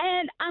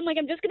 And I'm like,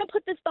 I'm just going to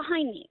put this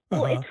behind me.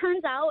 Well, it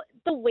turns out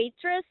the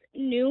waitress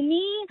knew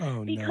me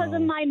because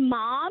of my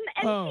mom.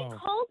 And she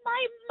called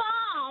my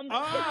mom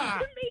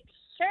to make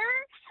sure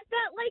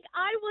that, like,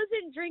 I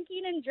wasn't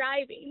drinking and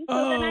driving.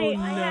 So then I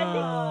had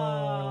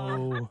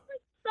to...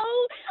 So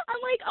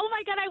I'm like, oh,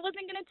 my God, I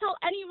wasn't going to tell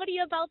anybody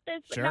about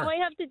this. But now I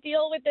have to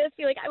deal with this.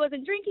 Be like, I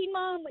wasn't drinking,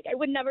 Mom. Like, I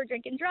would never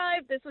drink and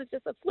drive. This was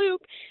just a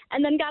fluke.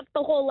 And then got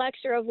the whole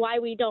lecture of why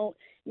we don't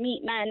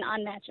meet men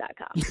on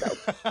Match.com.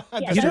 So,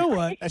 yeah, you know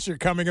what? That's your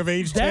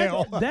coming-of-age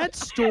tale. That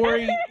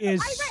story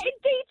is...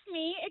 It dates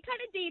me. It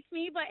kind of dates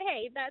me. But,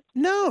 hey, that's...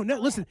 No,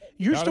 listen.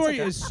 Your story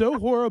is so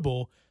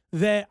horrible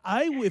that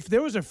if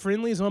there was a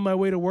Friendly's on my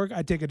way to work,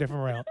 I'd take a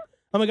different route.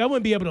 I'm like, I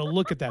wouldn't be able to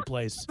look at that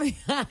place.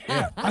 Yeah.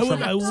 I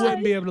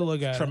wouldn't be able to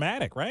look at it.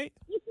 Traumatic, right?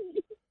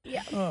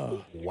 Yeah.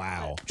 Oh.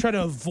 Wow. Try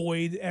to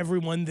avoid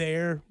everyone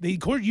there. They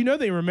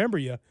remember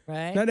you.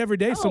 Right. Not every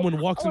day someone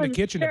walks in the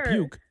kitchen to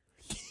puke.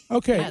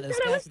 Okay. Yeah, those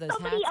guys with those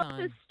somebody hats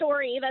else's on.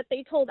 story that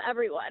they told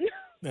everyone.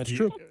 That's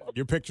true.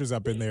 Your picture's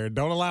up in there.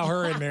 Don't allow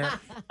her in there.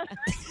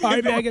 All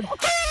right, Megan.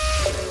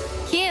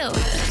 Cute.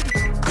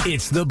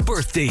 It's the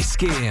birthday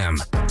scam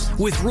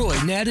with Roy,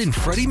 Nat, and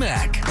Freddie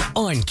Mac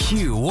on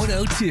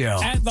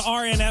Q102. At the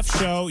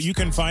RNF show, you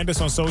can find us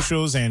on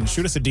socials and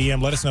shoot us a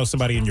DM. Let us know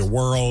somebody in your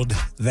world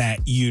that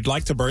you'd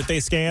like to birthday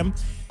scam.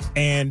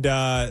 And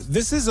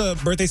this is a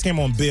birthday scam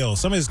on Bill.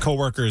 Some of his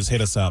coworkers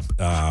hit us up.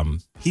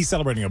 He's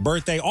celebrating a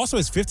birthday. Also,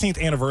 his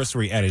 15th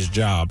anniversary at his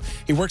job.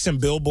 He works in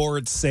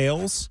billboard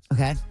sales.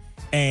 Okay.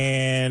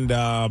 And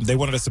they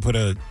wanted us to put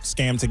a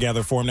scam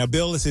together for him. Now,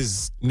 Bill is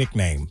his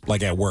nickname,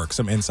 like at work,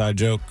 some inside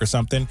joke or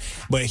something.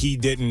 But he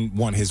didn't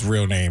want his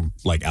real name,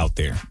 like, out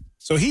there.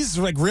 So he's,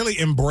 like, really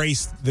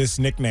embraced this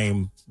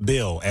nickname,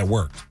 Bill, at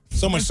work.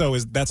 So much so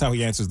that's how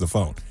he answers the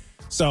phone.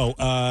 So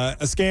a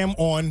scam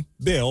on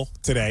Bill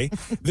today.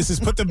 This is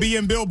Put the B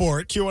in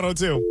Billboard,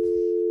 Q102.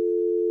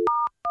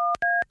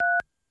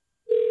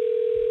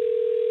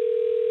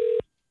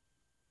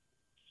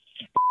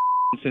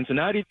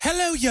 Cincinnati.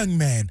 Hello, young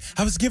man.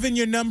 I was given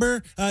your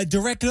number,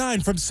 direct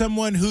line from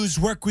someone who's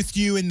worked with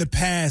you in the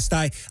past.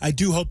 I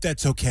do hope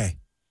that's okay.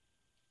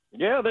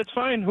 Yeah, that's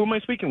fine. Who am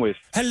I speaking with?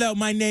 Hello,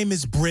 my name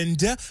is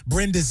Brenda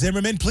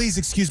Zimmerman. Please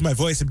excuse my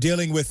voice. I'm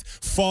dealing with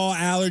fall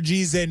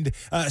allergies and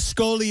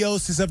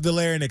scoliosis of the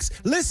larynx.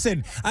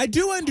 Listen, I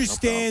do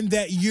understand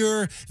that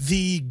you're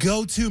the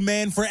go-to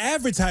man for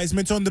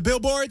advertisements on the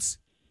billboards.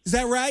 Is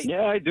that right?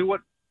 Yeah, I do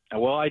what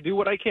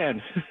I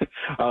can.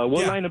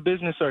 What line of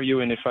business are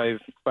you in, if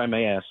I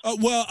may ask?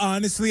 Well,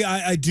 honestly,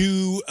 I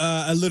do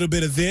a little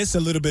bit of this, a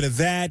little bit of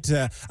that.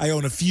 I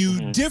own a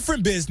few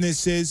different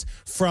businesses,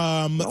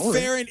 from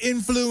fair and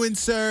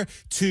influencer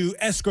to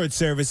escort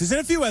services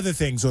and a few other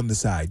things on the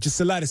side. Just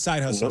a lot of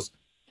side hustles.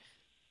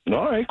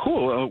 All right,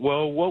 cool.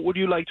 Well, what would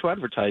you like to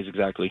advertise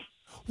exactly?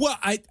 Well,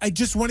 I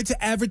just wanted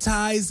to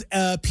advertise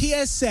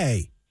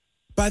PSA.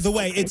 By the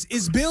way,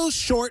 is Bill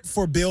short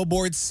for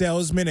Billboard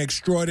Salesman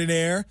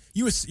Extraordinaire?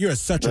 You're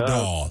such a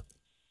doll.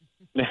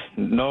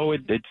 No,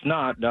 it's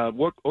not.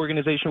 What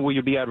organization will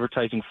you be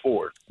advertising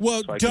for?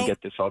 Well, so I can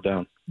get this all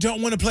down.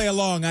 Don't want to play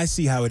along. I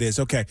see how it is.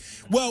 Okay.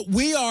 Well,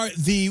 we are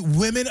the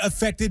Women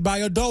Affected by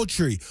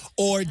Adultery,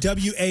 or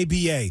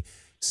WABA.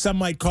 Some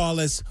might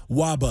call us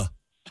WABA.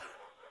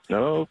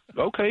 No.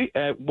 Okay.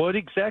 What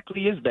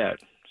exactly is that?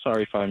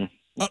 Sorry if I'm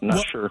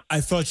not sure. I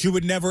thought you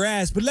would never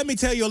ask, but let me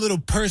tell you a little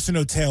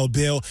personal tale,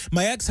 Bill.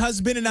 My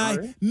ex-husband and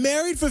I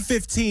married for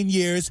 15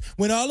 years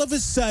when all of a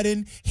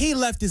sudden he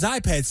left his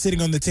iPad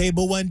sitting on the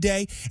table one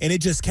day, and it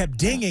just kept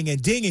dinging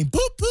and dinging.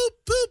 Boop, boop,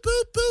 boop,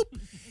 boop, boop.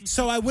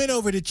 So I went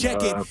over to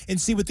check it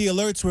and see what the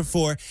alerts were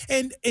for.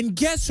 And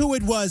guess who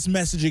it was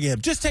messaging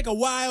him? Just take a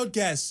wild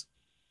guess.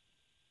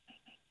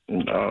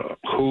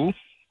 Who?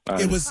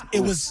 It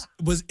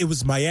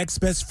was my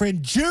ex-best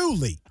friend,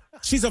 Julie.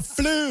 She's a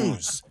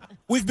flooze.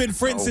 We've been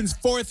friends since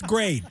 4th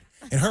grade,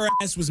 and her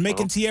ass was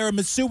making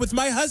tiramisu with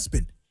my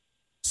husband.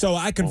 So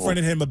I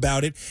confronted him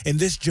about it, and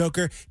this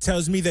joker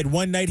tells me that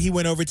one night he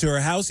went over to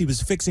her house. He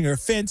was fixing her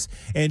fence,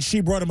 and she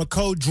brought him a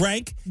cold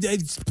drink.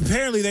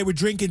 Apparently, they were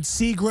drinking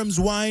Seagram's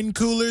wine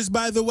coolers,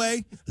 by the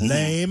way.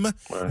 Lame.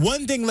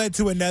 One thing led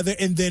to another,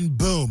 and then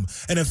boom,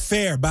 an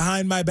affair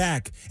behind my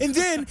back. And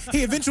then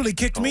he eventually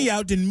kicked me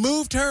out and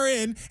moved her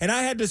in, and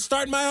I had to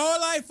start my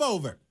whole life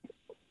over.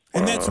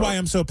 And that's why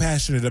I'm so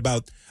passionate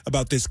about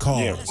this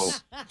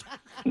cause.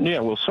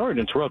 Well, sorry to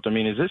interrupt. I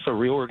mean, is this a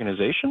real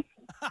organization?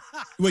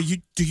 Well,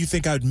 do you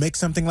think I would make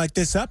something like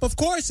this up? Of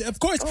course.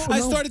 I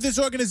started this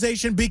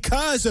organization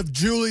because of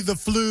Julie the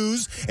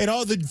Flues and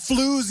all the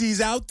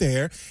floozies out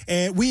there.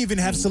 And we even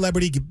have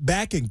celebrity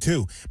backing,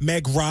 too.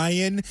 Meg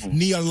Ryan,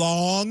 Nia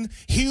Long,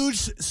 huge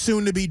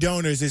soon-to-be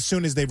donors as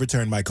soon as they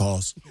return my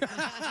calls.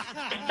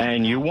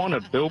 And you want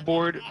a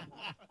billboard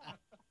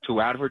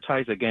to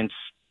advertise against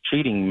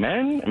cheating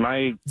men?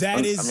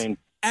 That is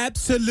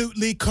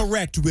absolutely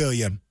correct,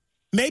 William.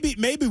 Maybe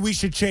we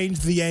should change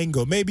the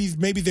angle. Maybe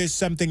there's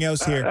something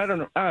else here. I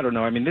don't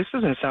know. I mean, this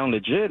doesn't sound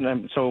legit,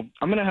 so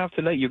I'm going to have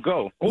to let you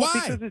go. Why?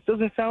 Because this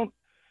doesn't sound.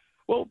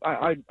 Well,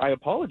 I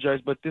apologize,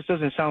 but this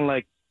doesn't sound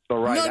like the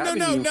right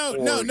avenue.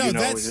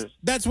 No.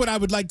 That's what I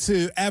would like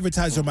to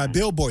advertise on my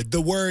billboard.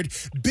 The word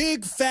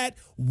 "big fat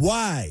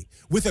Y"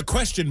 with a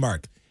question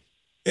mark.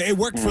 It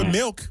worked for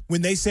milk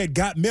when they said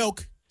 "got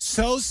milk."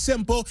 So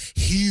simple,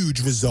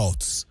 huge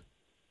results.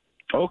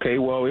 Okay,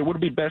 well, it would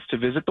be best to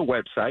visit the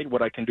website.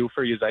 What I can do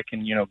for you is I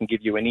can give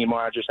you an email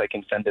address. I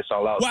can send this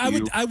all out to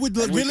you. I would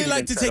really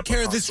like to take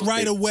care of this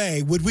right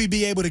away. Would we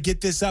be able to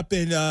get this up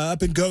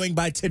and going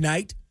by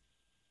tonight?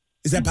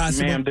 Is that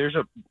possible?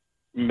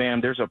 Ma'am,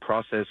 there's a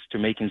process to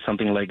making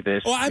something like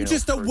this. Oh, I'm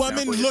just a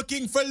woman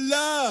looking for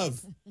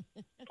love.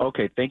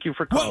 Okay, thank you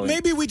for calling. Well,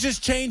 maybe we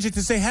just change it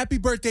to say happy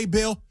birthday,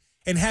 Bill,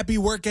 and happy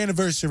work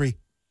anniversary.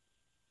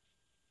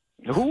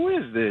 Who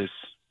is this?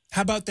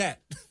 How about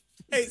that?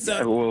 Hey,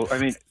 so well, I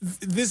mean,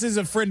 this is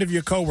a friend of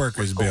your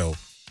coworkers, Bill.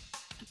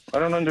 I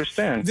don't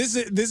understand. This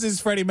is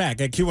Freddie Mac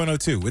at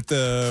Q102 with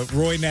the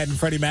Roy Nat and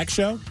Freddie Mac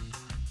show.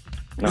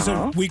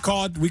 So we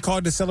called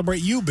to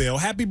celebrate you, Bill.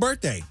 Happy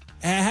birthday,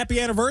 happy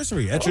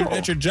anniversary at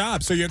your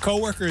job. So your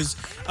coworkers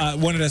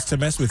wanted us to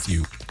mess with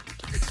you.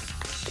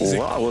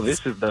 Wow, well,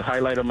 this is the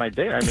highlight of my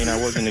day. I mean, I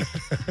wasn't.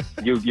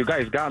 You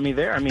guys got me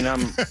there. I mean,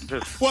 I'm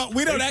just. Well,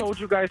 we don't. Told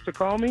you guys to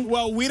call me.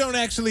 Well, we don't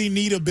actually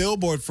need a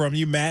billboard from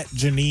you, Matt,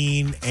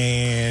 Janine,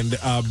 and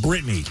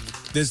Brittany.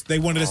 They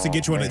wanted us to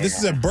get you on it. This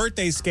is a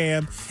birthday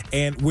scam,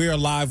 and we're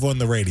live on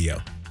the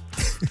radio.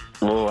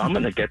 Well, I'm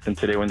gonna get them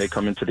today when they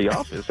come into the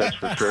office. That's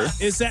for sure.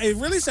 It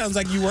really sounds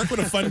like you work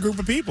with a fun group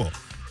of people.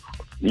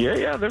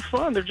 Yeah, they're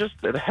fun. They're just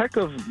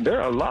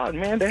they're a lot,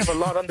 man. They have a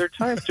lot on their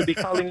time to be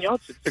calling y'all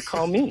to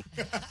call me.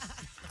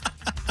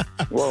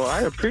 Well,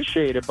 I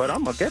appreciate it, but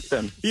I'm going to get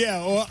them. Yeah,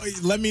 well,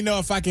 let me know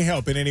if I can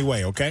help in any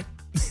way, okay?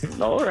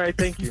 All right,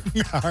 thank you.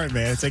 All right,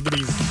 man. Take it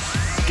easy.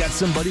 Got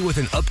somebody with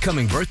an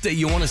upcoming birthday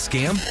you want to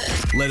scam?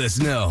 Let us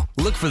know.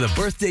 Look for the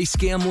birthday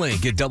scam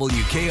link at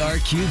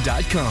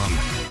WKRQ.com.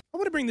 I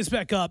want to bring this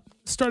back up.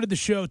 Started the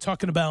show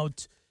talking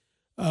about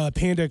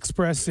Panda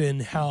Express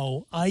and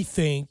how I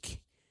think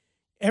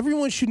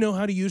everyone should know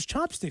how to use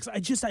chopsticks. I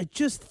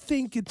just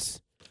think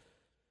it's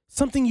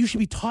something you should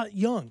be taught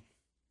young.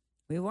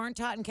 We weren't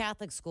taught in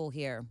Catholic school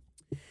here.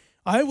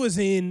 I was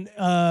in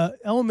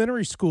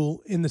elementary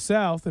school in the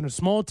South in a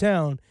small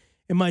town,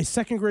 and my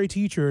second grade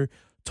teacher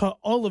taught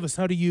all of us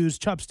how to use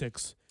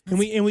chopsticks.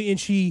 And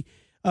she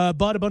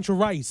bought a bunch of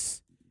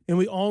rice, and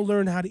we all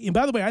learned how to. And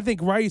by the way, I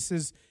think rice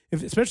is,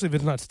 especially if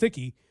it's not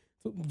sticky,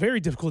 very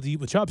difficult to eat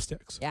with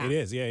chopsticks. Yeah. It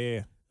is.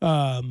 Yeah.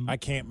 I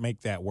can't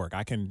make that work.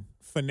 I can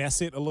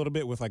finesse it a little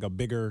bit with like a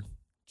bigger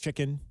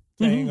chicken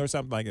thing or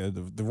something like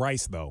the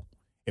rice though.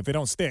 If it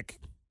don't stick,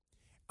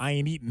 I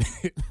ain't eating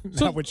it.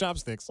 Not with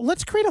chopsticks.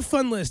 Let's create a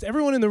fun list.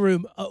 Everyone in the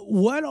room,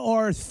 what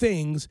are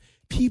things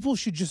people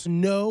should just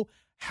know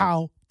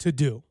how to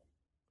do?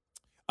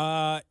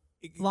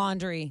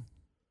 Laundry.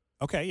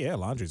 Okay, yeah,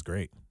 laundry's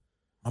great.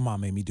 My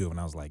mom made me do it when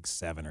I was like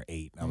 7 or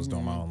 8. I was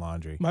doing my own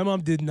laundry. My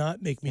mom did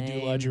not make me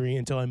do laundry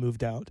until I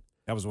moved out.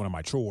 That was one of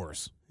my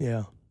chores.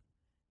 Yeah.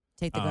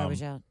 Take the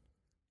garbage out.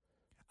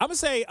 I'm going to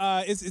say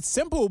it's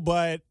simple,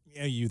 but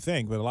you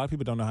think, but a lot of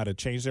people don't know how to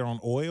change their own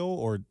oil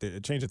or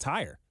change a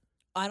tire.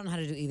 I don't know how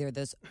to do either of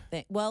those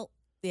things. Well,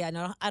 yeah,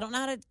 no, I don't know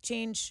how to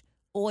change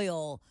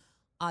oil.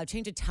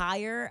 Change a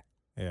tire.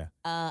 Yeah.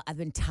 I've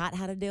been taught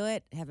how to do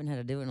it. Haven't had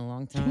to do it in a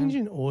long time.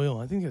 Changing oil,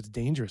 I think that's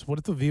dangerous. What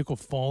if the vehicle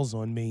falls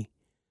on me?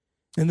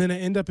 And then I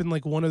end up in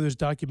like one of those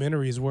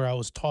documentaries where I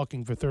was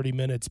talking for 30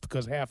 minutes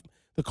because half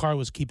the car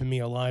was keeping me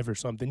alive or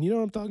something. You know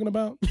what I'm talking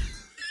about?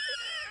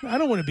 I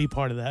don't want to be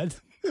part of that.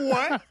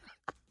 What?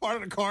 Part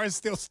of the car is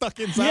still stuck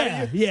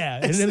inside you? Yeah.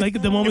 And then like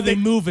the moment they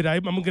move it,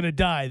 I'm going to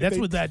die. That's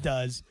what that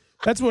does.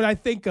 That's what I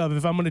think of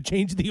if I'm going to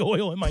change the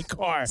oil in my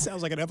car.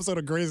 Sounds like an episode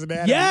of Grey's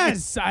Anatomy.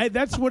 Yes,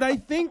 that's what I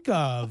think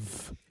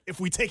of. If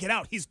we take it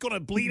out, he's going to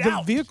bleed The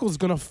out. vehic's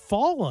going to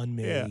fall on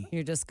me. Yeah.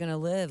 You're just going to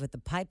live with the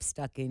pipe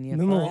stuck in you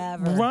And then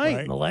forever.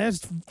 Right. The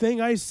last thing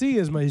I see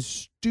is my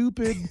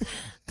stupid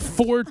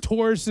Ford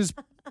Taurus's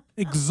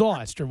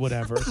exhaust or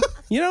whatever.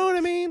 You know what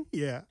I mean?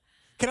 Yeah.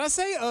 Can I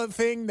say a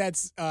thing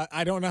that's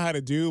I don't know how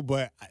to do,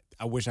 but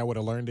I wish I would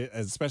have learned it,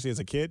 especially as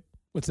a kid?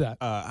 What's that?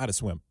 How to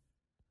swim.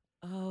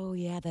 Oh,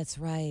 yeah, that's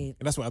right.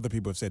 And that's what other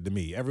people have said to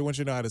me. Everyone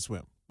should know how to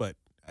swim, but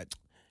I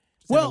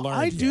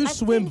do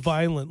swim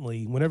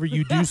violently. Whenever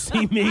you do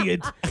see me,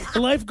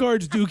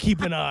 lifeguards do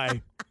keep an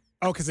eye.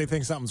 Oh, because they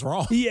think something's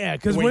wrong. Yeah,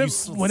 because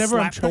whenever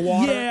I'm trying,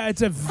 yeah,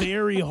 it's a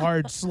very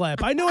hard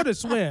slap. I know how to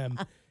swim,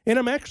 and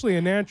I'm actually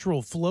a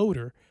natural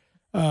floater.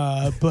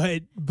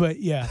 But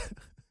yeah.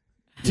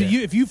 Do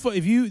you if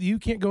you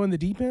can't go in the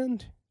deep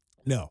end?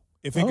 No.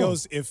 If it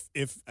goes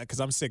because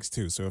I'm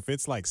 6'2", so if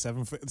it's like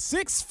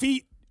 6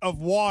 feet of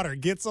water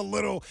gets a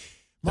little.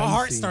 My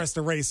heart starts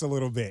to race a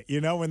little bit, you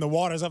know, when the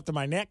water's up to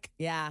my neck.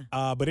 Yeah.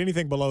 But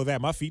anything below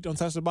that, my feet don't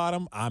touch the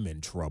bottom, I'm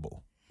in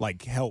trouble.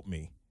 Like, help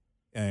me.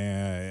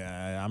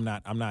 I'm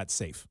not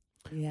safe.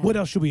 Yeah. What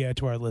else should we add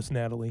to our list,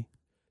 Natalie?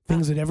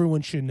 Things that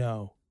everyone should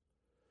know.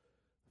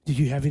 Do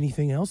you have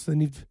anything else that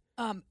needs?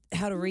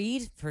 How to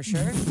read, for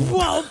sure.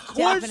 Well, of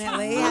course,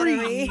 definitely. How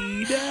to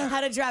read. How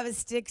to drive a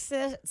stick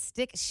shift.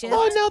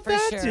 Oh, now for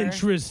that's sure.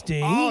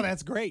 interesting. Oh,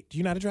 that's great. Do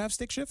you know how to drive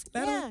stick shift,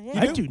 Natalie?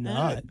 Yeah. I do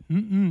not.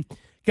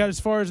 Got as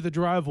far as the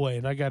driveway,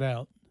 and I got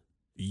out.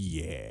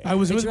 Yeah. I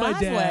was The with my dad.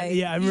 driveway?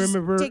 Yeah, I You just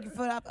remember. take your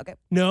foot up. Okay.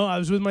 No, I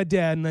was with my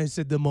dad, and I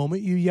said, the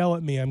moment you yell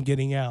at me, I'm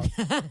getting out.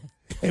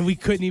 And we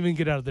couldn't even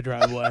get out of the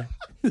driveway.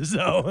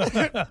 So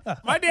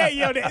my dad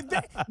yelled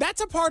at that's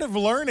a part of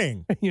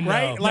learning, You know,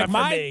 right? Like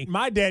not for me.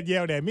 my dad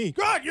yelled at me,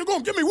 God, you're going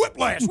to give me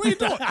whiplash. What are you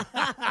doing?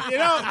 You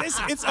know,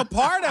 it's a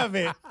part of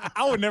it.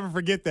 I would never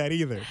forget that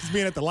either. Just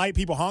being at the light,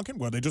 people honking.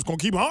 Well, they're just going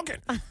to keep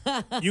honking.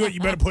 You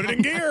better put it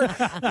in gear.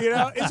 You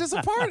know, it's just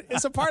a part.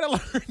 It's a part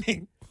of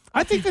learning.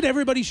 I think that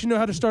everybody should know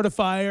how to start a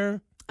fire.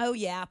 Oh,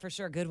 yeah, for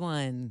sure. Good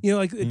one. You know,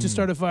 like to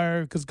start a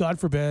fire, because God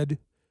forbid,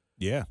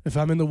 Yeah. if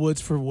I'm in the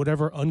woods for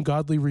whatever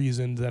ungodly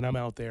reason, then I'm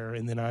out there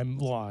and then I'm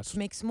lost.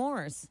 Make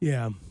s'mores.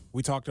 Yeah.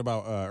 We talked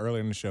about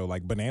earlier in the show,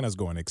 like bananas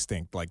going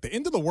extinct. Like the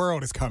end of the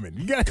world is coming.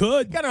 You gotta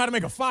know how to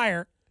make a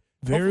fire.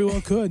 Very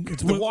well could.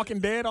 It's The Walking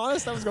Dead, all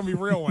that stuff is going to be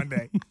real one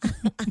day.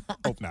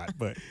 Hope not,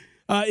 but.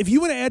 If you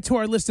want to add to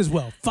our list as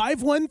well,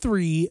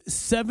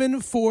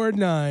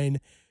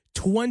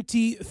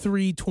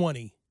 513-749-2320.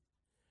 I'm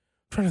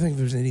trying to think if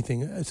there's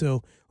anything.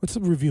 So let's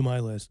review my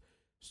list.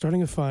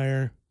 Starting a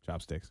fire.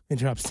 Chopsticks. And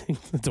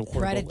chopsticks. That's a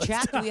horrible Write a list.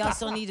 check. We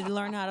also need to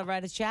learn how to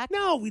write a check.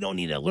 No, we don't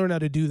need to learn how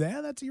to do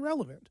that. That's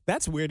irrelevant.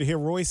 That's weird to hear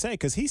Roy say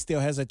because he still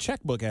has a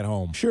checkbook at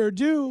home. Sure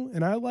do,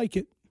 and I like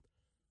it.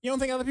 You don't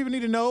think other people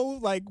need to know,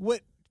 like,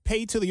 what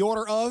pay to the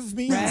order of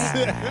means?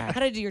 How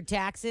to do your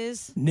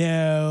taxes.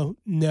 No.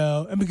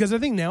 And because I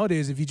think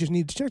nowadays, if you just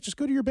need to check, just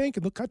go to your bank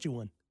and they'll cut you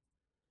one.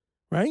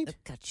 Right? They'll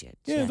cut you a check.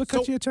 Yeah, they'll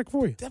cut you a check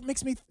for you. That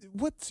makes me,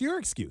 what's your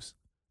excuse?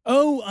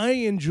 Oh, I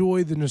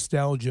enjoy the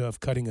nostalgia of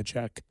cutting a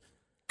check.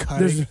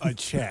 Cutting a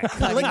check.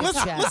 Cutting a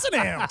check. Listen to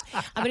him.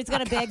 I mean, it's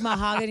got a big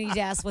mahogany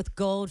desk with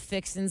gold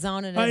fixings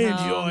on it. I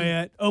enjoy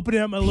it. Opening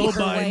up my little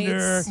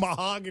binder.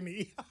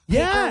 Mahogany.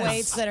 Yes.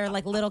 Paperweights that are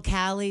like little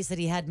Callies that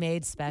he had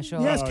made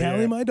special. Yes,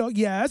 Callie, my dog.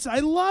 Yes, I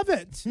love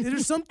it.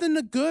 There's something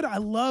good. I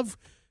love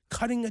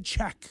cutting a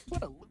check.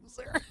 What a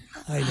loser.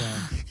 I know.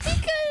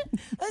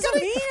 That's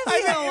mean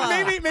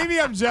of you. Maybe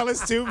I'm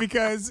jealous too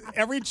because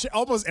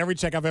almost every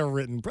check I've ever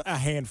written, a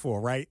handful,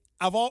 right?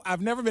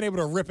 I've never been able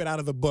to rip it out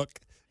of the book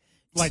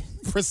like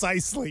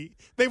precisely.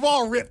 They've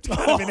all ripped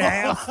kind of in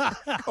half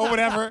or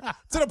whatever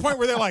to the point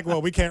where they're like,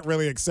 well, we can't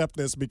really accept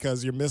this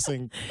because you're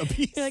missing a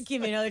piece. Like,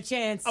 give me another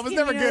chance. I was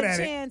never good at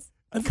it.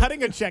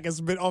 Cutting a check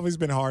has always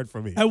been hard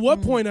for me. At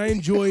what point I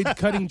enjoyed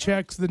cutting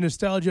checks, the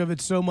nostalgia of it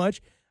so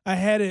much, I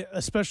had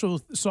a special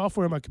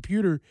software on my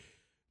computer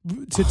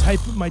to type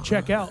my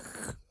check out.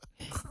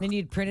 Then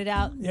you'd print it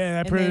out.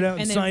 Yeah, I print it out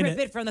and then sign rip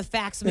it. it from the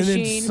fax And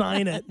machine. then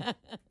sign it.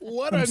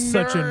 What I'm a nerd.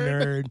 such a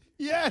nerd.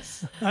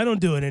 Yes. I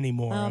don't do it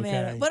anymore. Oh, okay.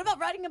 man. What about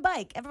riding a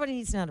bike? Everybody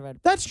needs to know how to ride a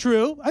bike. That's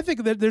true. I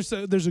think that there's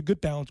a good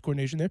balance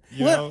coordination there.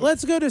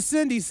 Let's go to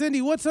Cindy.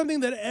 Cindy, what's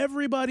something that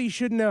everybody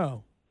should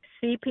know?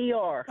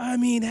 CPR. I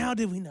mean, how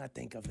did we not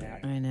think of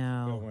that? I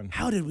know.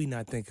 How did we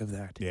not think of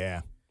that?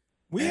 Yeah.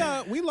 We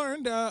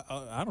learned,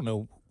 I don't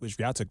know which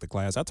y'all took the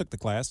class. I took the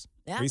class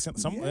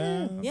recently.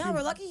 Yeah,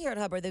 we're lucky here at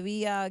Hubbard that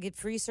we get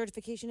free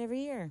certification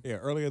every year. Yeah,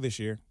 earlier this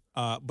year.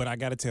 But I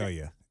got to tell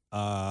you,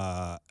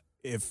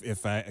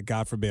 if I,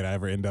 God forbid, I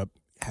ever end up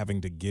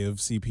having to give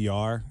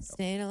CPR.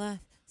 Staying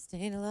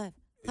alive.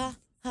 Ha,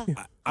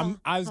 ha,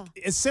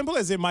 as simple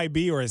as it might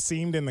be or it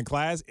seemed in the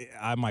class,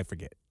 I might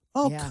forget.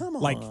 Oh, come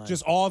on. Like,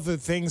 just all the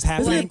things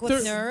happening. Like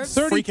with nerves?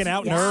 30, freaking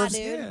out nerves.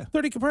 Dude. Yeah.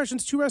 30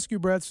 compressions, 2 rescue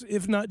breaths,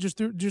 if not just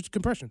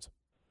compressions.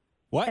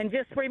 What? And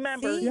just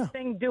remember,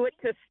 do it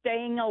to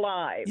staying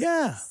alive.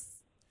 Yeah.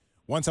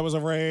 Once I was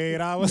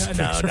afraid, I was not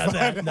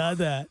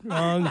that.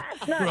 Wrong.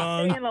 That's not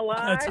Wrong. staying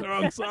alive. That's the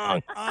wrong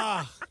song.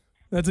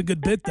 That's a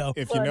good bit, though.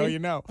 If you know, you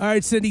know. All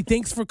right, Cindy,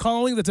 thanks for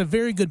calling. That's a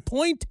very good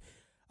point.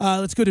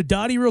 Let's go to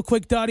Dottie real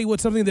quick. Dottie,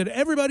 what's something that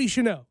everybody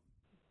should know?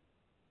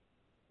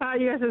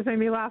 You guys just made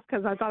me laugh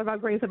because I thought about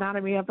Grey's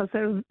Anatomy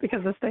episodes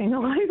because of staying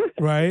alive.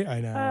 Right,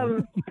 I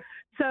know.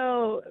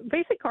 So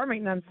basic car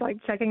maintenance, like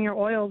checking your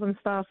oils and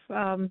stuff.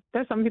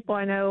 There's some people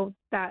I know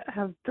that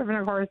have driven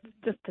their cars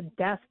just to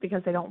death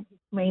because they don't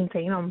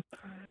maintain them.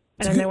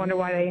 And then they wonder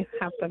why they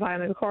have to buy a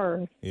new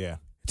car. Yeah.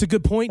 It's a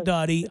good point,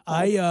 Dottie.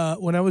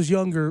 When I was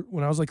younger,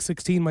 when I was like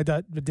 16, my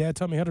dad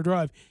taught me how to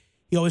drive.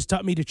 He always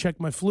taught me to check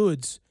my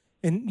fluids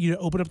and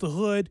open up the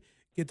hood,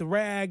 get the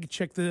rag,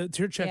 check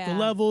the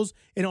levels,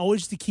 and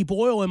always to keep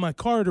oil in my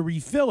car to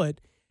refill it.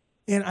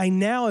 And I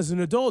now, as an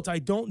adult, I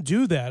don't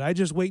do that. I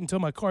just wait until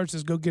my car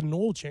says go get an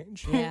oil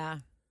change. Yeah.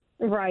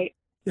 Right.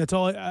 That's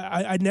all.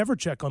 I never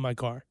check on my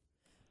car.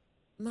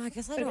 I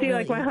guess I don't See,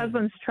 really like my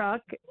husband's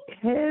truck,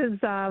 his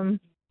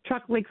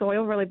truck leaks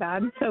oil really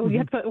bad, so you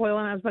have to put oil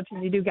in as much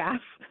as you do gas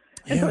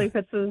until he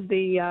fixes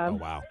the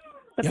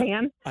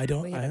pan. I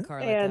don't. We had a car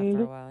like that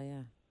for a while,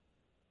 yeah.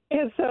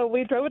 And so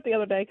we drove it the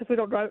other day because we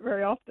don't drive it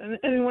very often.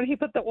 And when he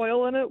put the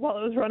oil in it while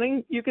it was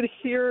running, you could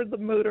hear the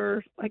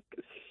motor like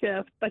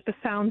shift, like the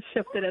sound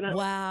shifted in it.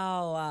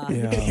 Wow.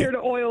 You could hear the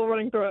oil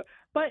running through it.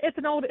 But it's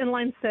an old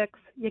inline 6.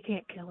 You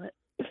can't kill it.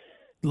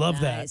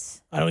 Love that.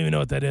 I don't even know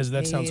what that is.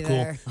 That Me sounds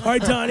either. cool. All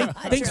right, Donnie.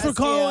 Thanks for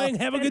calling.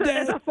 Have a good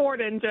day. It's a Ford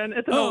engine.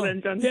 It's an old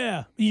engine.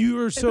 Yeah. You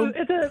are so.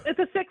 It's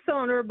a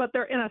 6-cylinder, but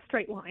they're in a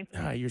straight line.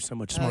 You're so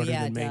much smarter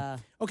than me.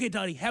 Okay,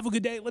 Donnie, have a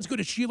good day. Let's go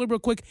to Sheila real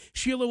quick.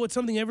 Sheila, what's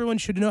something everyone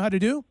should know how to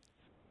do?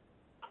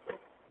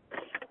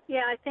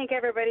 Yeah, I think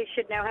everybody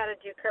should know how to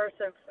do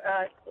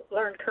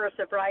learn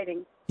cursive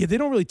writing. Yeah, they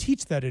don't really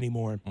teach that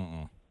anymore.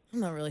 I'm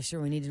not really sure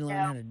we need to learn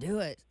how to do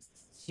it,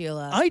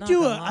 Sheila. I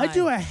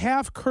do a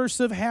half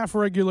cursive, half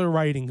regular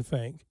writing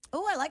thing.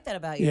 Oh, I like that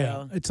about you.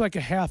 Yeah, it's like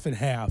a half and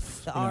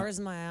half. The R's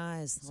in my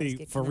eyes.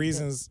 See, for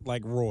reasons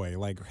like Roy,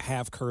 like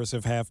half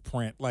cursive, half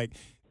print, like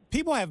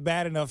people have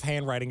bad enough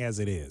handwriting as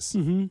it is.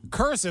 Mm-hmm.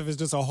 Cursive is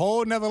just a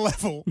whole nother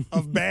level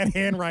of bad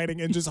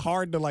handwriting and just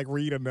hard to like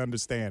read and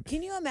understand.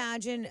 Can you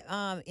imagine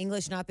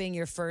English not being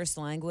your first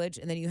language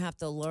and then you have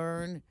to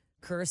learn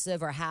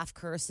cursive or half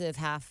cursive,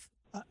 half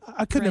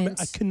I could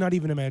not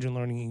even imagine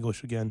learning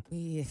English again.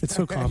 Yeah. It's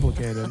so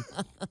complicated.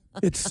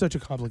 It's such a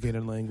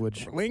complicated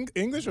language.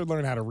 English or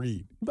learn how to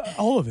read?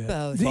 All of it.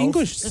 Both. The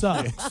English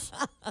sucks.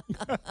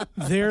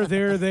 there.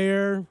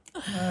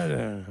 I don't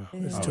know.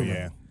 It's too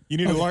yeah. You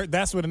need to learn.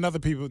 That's what other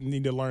people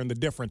need to learn the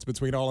difference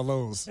between all of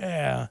those.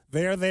 Yeah.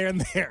 There, and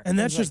there. And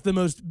that's just the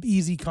most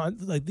easy,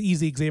 the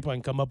easy example I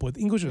can come up with.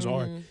 English is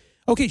hard.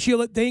 Okay,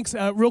 Sheila, thanks.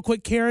 Real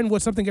quick, Karen,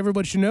 what's something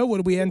everybody should know? What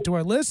do we add to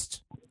our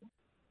list?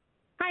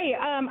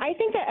 Hi, I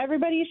think that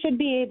everybody should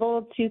be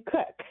able to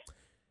cook.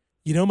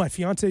 You know, my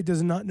fiance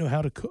does not know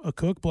how to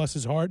cook, bless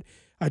his heart.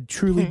 I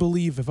truly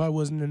believe if I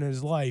wasn't in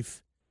his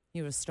life,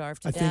 he would have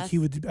starved to death.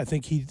 I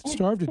think he'd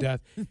starve to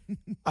death.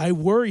 I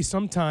worry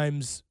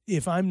sometimes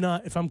if I'm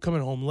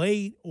coming home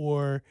late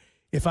or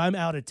if I'm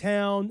out of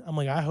town, I'm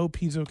like, I hope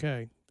he's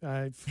okay.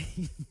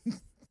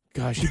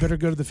 Gosh, you better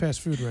go to the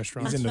fast food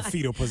restaurant. He's in the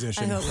fetal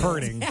position,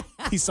 hurting.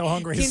 He's so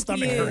hungry, his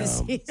stomach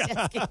hurts. He's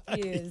just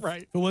confused.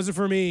 Right. If it wasn't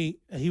for me,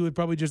 he would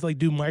probably just like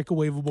do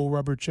microwavable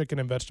rubber chicken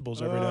and vegetables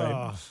every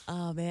day.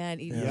 Oh, man.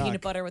 Eating Yuck.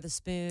 peanut butter with a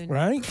spoon.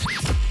 Right?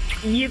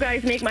 You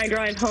guys make my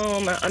drive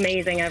home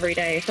amazing every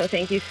day, so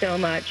thank you so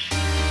much.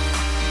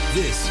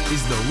 This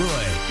is the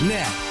Roy,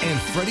 Nat, and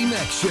Freddie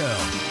Mac Show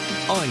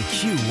on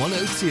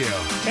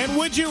Q102. And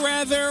Would You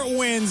Rather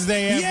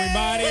Wednesday,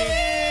 everybody.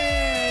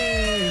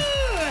 Yay!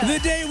 The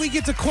day we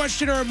get to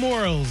question our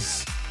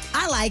morals.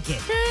 I like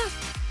it.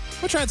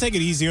 We'll try to take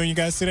it easy on you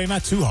guys today,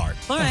 not too hard.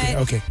 All right.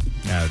 Okay.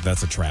 Yeah,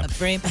 that's a trap.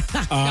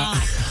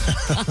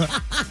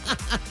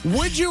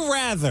 Would you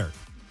rather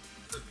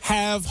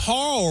have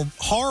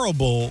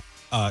horrible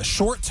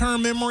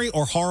short-term memory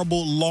or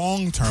horrible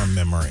long-term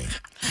memory?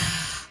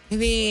 I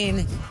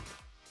mean,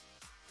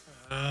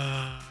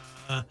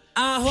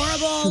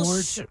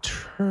 horrible short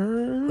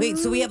term. Wait,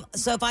 so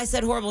if I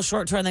said horrible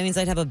short term, that means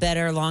I'd have a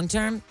better long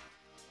term?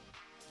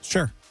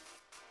 Sure.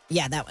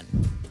 Yeah, that one.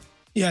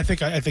 Yeah, I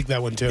think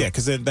that one too. Yeah,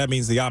 because that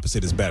means the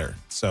opposite is better.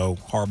 So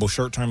horrible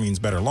short-term means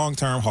better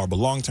long-term. Horrible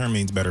long-term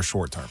means better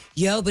short-term.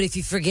 Yo, but if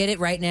you forget it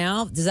right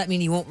now, does that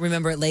mean you won't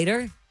remember it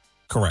later?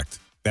 Correct.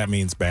 That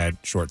means bad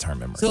short-term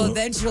memory. So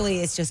eventually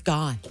it's just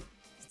gone.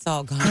 It's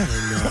all gone.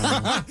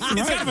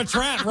 It's kind of a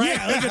trap, right?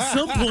 Yeah, like at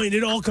some point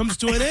it all comes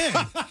to an end.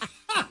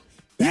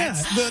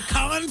 That's the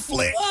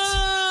conflict.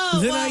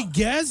 Then I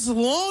guess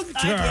long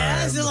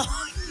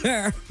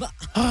term.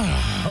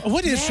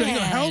 What is short?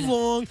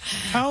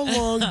 How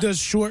long does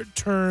short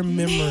term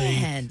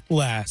memory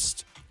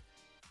last?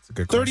 That's a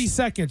good question. 30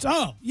 seconds.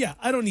 Oh, yeah.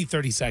 I don't need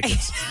 30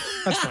 seconds.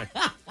 That's fine.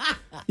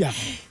 Yeah.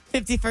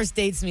 51st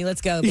dates me.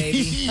 Let's go, baby.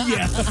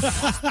 Yeah.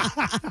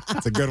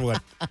 That's a good one.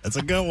 That's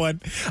a good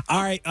one.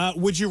 All right.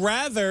 Would you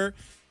rather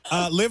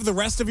live the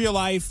rest of your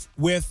life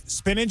with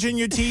spinach in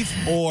your teeth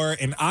or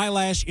an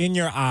eyelash in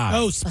your eye?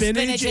 Oh,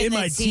 spinach in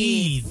my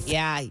teeth.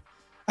 Yeah.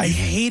 I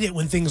hate it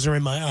when things are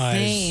in my eyes.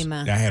 Same.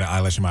 I had an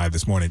eyelash in my eye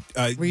this morning.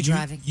 Were you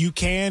driving? You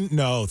can,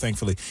 no,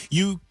 thankfully.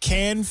 You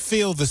can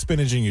feel the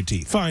spinach in your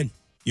teeth. Fine.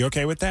 You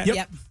okay with that?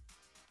 Yep.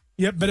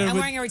 Yep, but I'm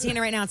wearing a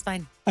retainer right now. It's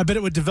fine. I bet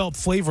it would develop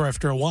flavor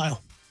after a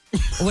while.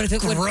 What if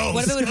it would mold?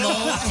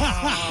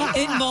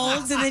 It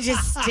molds and then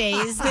just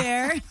stays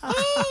there.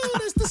 Oh,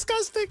 that's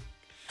disgusting.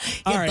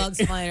 All right.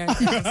 Bugs flying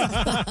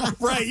around.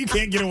 Right, you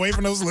can't get away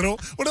from those little,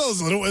 what are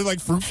those little, like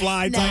fruit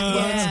fly type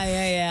bugs?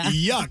 Yeah.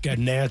 Yuck. Got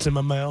gnats in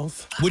my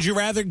mouth. Would you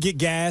rather get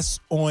gas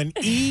on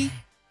E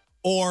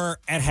or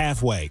at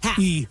halfway?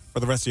 E. For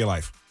the rest of your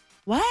life?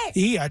 What?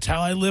 E, that's how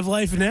I live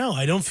life now.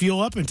 I don't fuel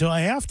up until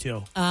I have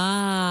to.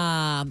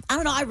 I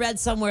don't know. I read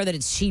somewhere that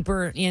it's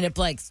cheaper. You end up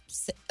like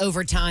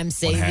over time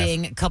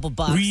saving a couple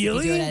bucks. Really?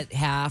 If you do it at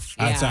half.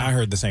 I Yeah.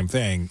 heard the same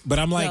thing. But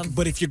I'm like,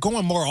 but if you're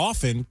going more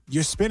often,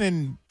 you're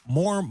spending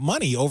more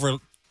money over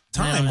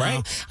time,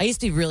 right? I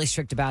used to be really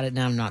strict about it.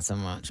 Now I'm not so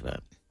much.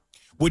 But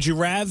would you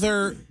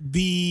rather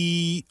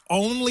be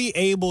only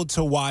able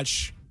to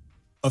watch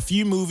a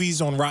few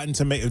movies on Rotten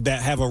Tomatoes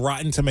that have a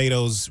Rotten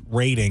Tomatoes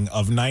rating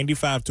of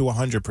 95 to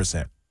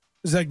 100%?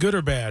 Is that good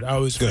or bad? I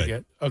always Good.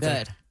 forget.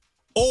 Okay. good.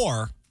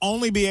 Or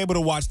only be able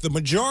to watch the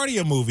majority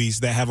of movies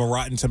that have a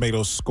Rotten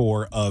Tomatoes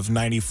score of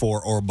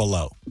 94 or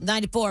below.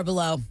 94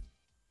 below.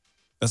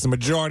 That's the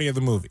majority of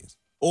the movies.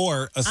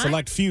 Or a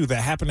select few that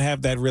happen to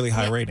have that really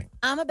high rating.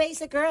 I'm a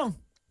basic girl.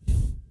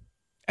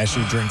 As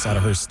she drinks out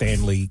of her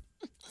Stanley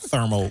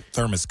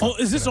thermos cup. Oh,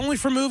 is this only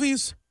for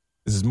movies?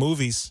 This is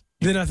movies.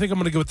 Then I think I'm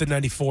going to go with the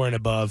 94 and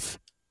above.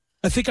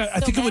 I think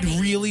it would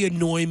really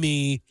annoy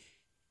me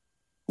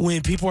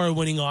when people are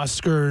winning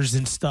Oscars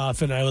and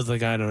stuff, and I was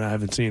like, I don't know, I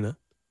haven't seen it.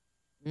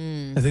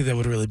 I think that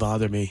would really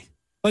bother me.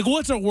 Like,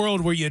 what's a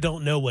world where you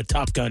don't know what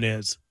Top Gun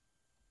is?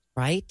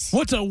 Right?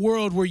 What's a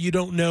world where you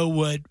don't know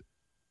what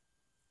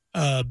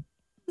Meryl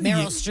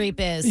Streep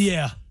is.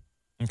 Yeah.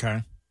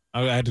 Okay.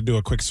 I had to do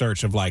a quick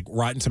search of like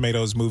Rotten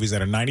Tomatoes movies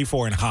that are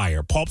 94 and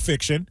higher. Pulp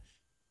Fiction,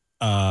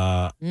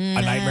 A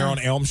Nightmare on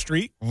Elm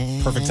Street,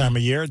 Perfect Time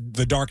of Year,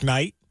 The Dark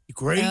Knight.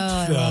 Great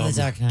I film. love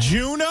The Dark Knight.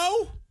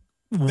 Juno?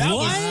 That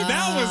was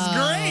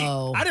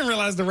great. I didn't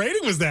realize the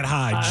rating was that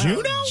high.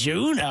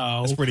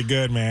 Juno? That's pretty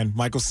good, man.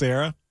 Michael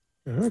Cera.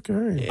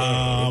 Okay.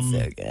 It's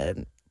so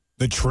good.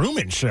 The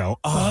Truman Show.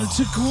 Oh, it's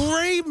a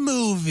great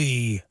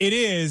movie. It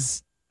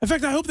is. In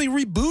fact, I hope they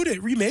reboot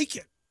it, remake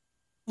it.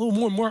 A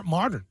little more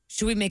modern.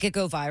 Should we make it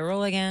go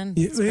viral again?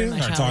 Yeah, It's pretty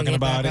much Start how we talking get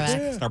about back.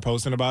 it. Start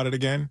posting about it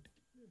again.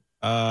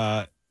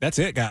 That's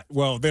it.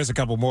 Well, there's a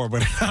couple more,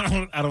 but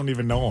I don't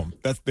even know them.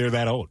 They're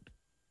that old.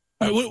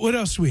 All right, what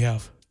else do we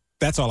have?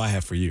 That's all I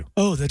have for you.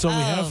 Oh, that's all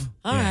we have?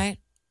 All right.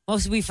 Well,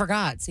 so we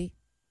forgot. See?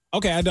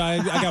 Okay, I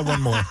got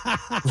one more.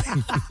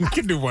 We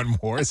can do one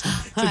more.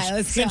 All right,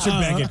 let's Since go.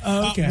 you're begging.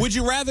 Okay. Would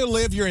you rather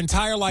live your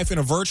entire life in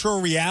a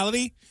virtual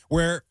reality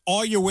where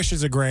all your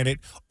wishes are granted,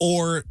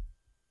 or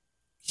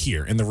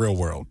here in the real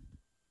world?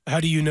 How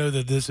do you know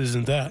that this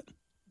isn't that?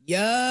 Yo.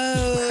 All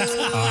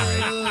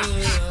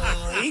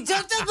right. He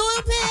took the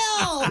blue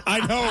pill. I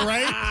know,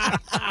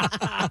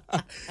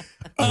 right?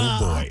 Oh,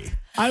 boy.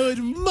 I would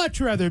much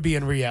rather be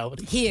in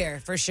reality. Here,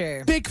 for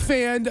sure. Big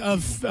fan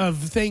of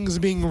things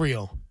being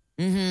real.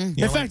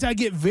 Mm-hmm. In fact, I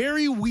get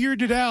very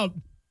weirded out.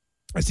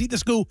 I see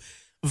this go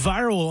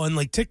viral on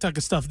like TikTok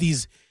and stuff.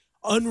 These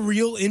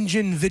Unreal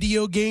Engine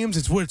video games.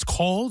 It's what it's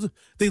called.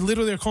 They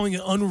literally are calling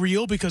it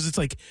Unreal because it's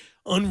like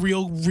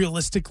Unreal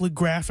realistically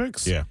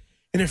graphics. Yeah.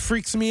 And it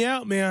freaks me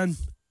out, man.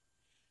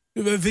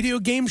 A video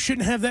game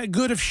shouldn't have that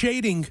good of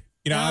shading.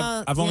 You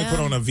know, I've only put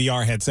on a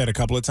VR headset a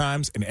couple of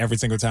times, and every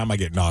single time I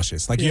get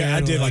nauseous. Like, I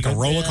did like a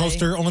roller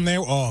coaster on there.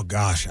 Oh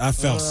gosh, I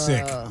felt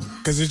sick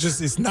because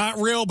it's not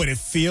real, but it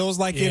feels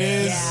like it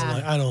is.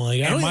 Yeah. I don't like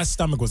it. And my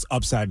stomach was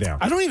upside down.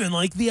 I don't even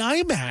like the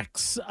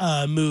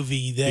IMAX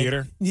movie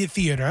Theater. The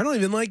theater. I don't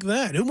even like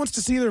that. Who wants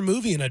to see their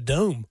movie in a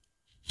dome?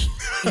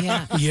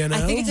 Yeah, you know.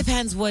 I think it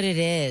depends what it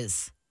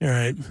is. All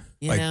right.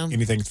 You know?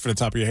 Anything for the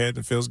top of your head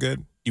that feels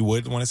good, you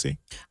would want to see?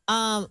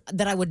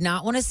 That I would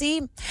not want to see.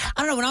 I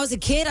don't know. When I was a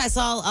kid, I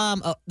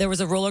saw there was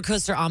a roller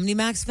coaster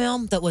Omnimax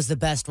film that was the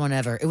best one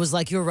ever. It was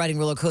like you were riding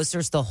roller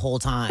coasters the whole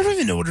time. I don't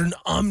even know what an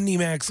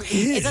Omnimax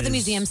is. It's at the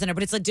museum center,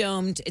 but it's a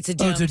domed. It's a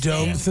domed. Oh, it's a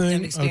dome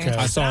thing. Okay.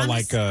 I saw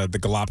like the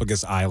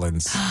Galapagos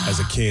Islands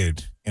as a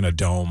kid in a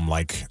dome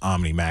like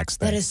Omnimax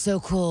thing. That is so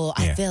cool.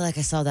 Yeah. I feel like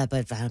I saw that,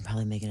 but I'm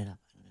probably making it up.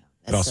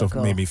 It also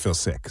made me feel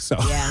sick. So,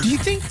 do you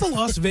think the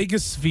Las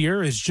Vegas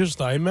Sphere is just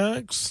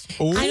IMAX?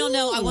 I don't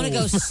know. I want to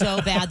go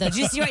so bad though. Do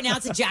you see right now?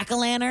 It's a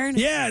jack-o'-lantern.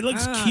 Yeah, it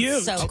looks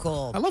cute. So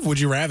cool. I love Would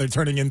You Rather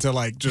turning into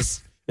like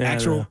just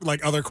actual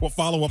like other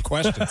follow-up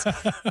questions.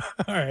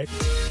 All right.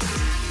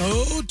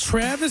 Oh,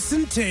 Travis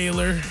and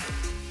Taylor.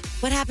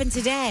 What happened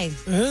today?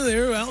 They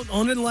were out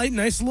on a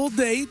nice little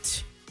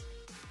date.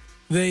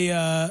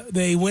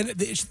 They went.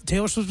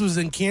 Taylor Swift was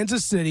in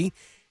Kansas City,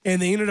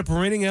 and they ended up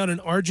renting out an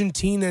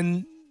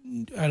Argentinian.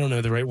 I don't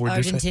know the right word.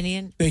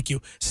 Argentinian. Thank you.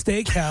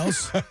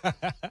 Steakhouse.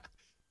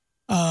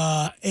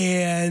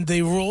 And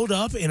they rolled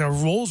up in a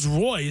Rolls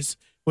Royce,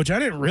 which I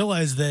didn't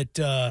realize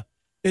that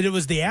it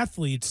was the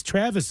athlete's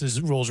Travis's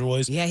Rolls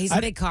Royce. Yeah, he's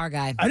a big car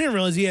guy. I didn't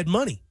realize he had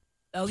money.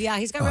 Oh yeah,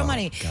 he's got real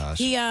money. Gosh.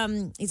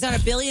 He's not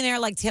a billionaire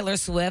like Taylor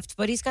Swift,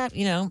 but he's got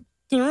Didn't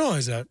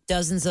realize that.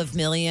 dozens of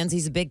millions.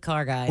 He's a big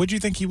car guy. What'd you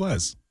think he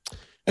was?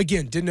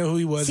 Again, didn't know who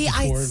he was. See,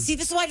 before. this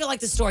is why I don't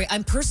like the story.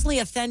 I'm personally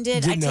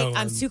offended.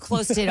 I'm too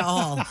close to it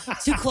all.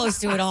 Too close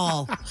to it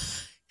all.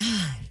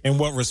 In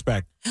what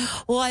respect?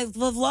 Well, I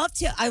loved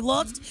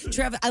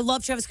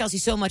Travis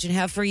Kelce so much and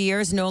have for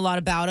years. Know a lot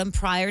about him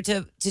prior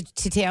to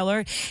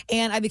Taylor,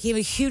 and I became a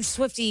huge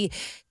Swiftie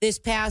this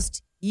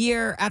past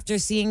year after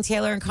seeing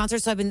Taylor in concert.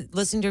 So I've been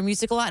listening to her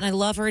music a lot, and I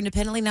love her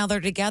independently. Now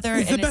they're together.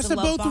 It's and the best it's a of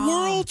love both bomb.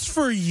 worlds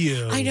for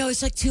you. I know,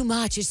 it's like too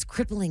much. It's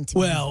crippling to me.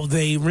 Well,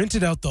 they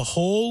rented out the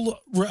whole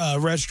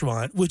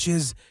restaurant, which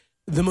is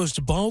the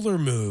most baller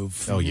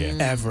move. Oh yeah,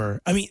 ever.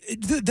 I mean,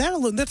 that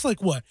alone, that's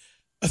like what,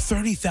 a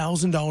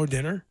 $30,000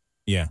 dinner.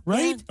 Yeah.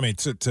 Right? I mean,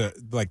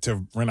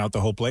 to rent out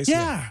the whole place.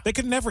 Yeah. They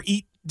could never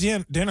eat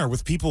dinner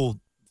with people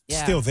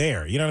still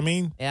there. You know what I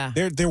mean? Yeah.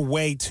 They're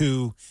way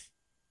too.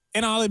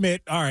 And I'll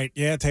admit, all right,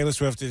 yeah, Taylor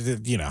Swift is,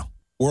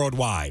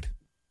 worldwide.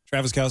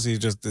 Travis Kelce is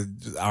just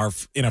our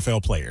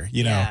NFL player,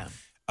 you know. Yeah.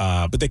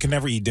 But they can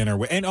never eat dinner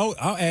with. And I'll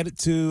add it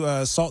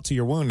to salt to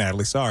your wound,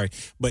 Natalie. Sorry,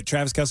 but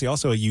Travis Kelce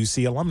also a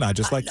UC alumni,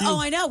 just like you. Oh,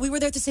 I know. We were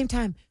there at the same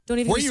time. Don't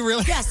even. Were you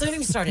really? Yes. Don't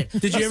even start it.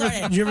 Did you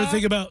ever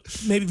think about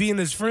maybe being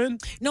his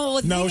friend? No.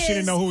 No, she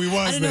didn't know who he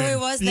was. I didn't know who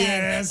he was then.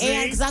 Yeah, see?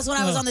 And because that's when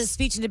I was on the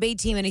speech and debate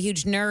team and a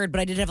huge nerd,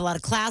 but I did have a lot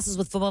of classes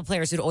with football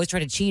players who'd always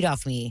try to cheat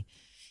off me.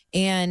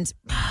 And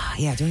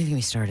yeah, don't even get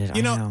me started.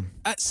 You know.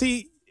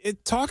 See.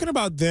 Talking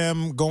about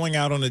them going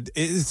out on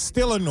it's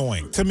still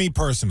annoying to me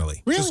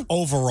personally. Really? Just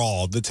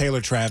overall, the Taylor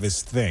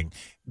Travis thing.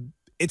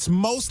 It's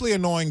mostly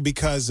annoying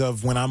because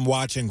of when I'm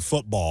watching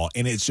football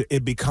and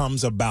it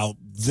becomes about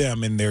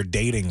them and their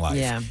dating life.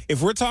 Yeah.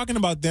 If we're talking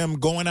about them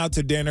going out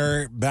to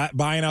dinner,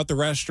 buying out the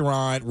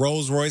restaurant,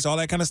 Rolls Royce, all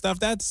that kind of stuff,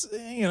 that's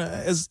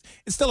it's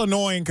still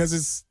annoying because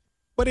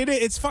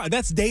it's fine.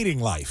 That's dating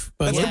life.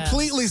 That's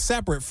completely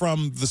separate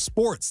from the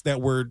sports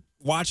that we're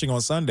watching on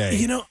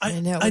Sunday.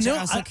 I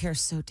also care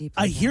so deeply.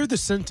 I hear the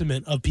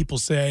sentiment of people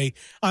say,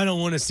 I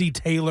don't want to see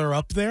Taylor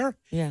up there.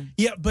 Yeah.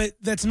 Yeah, but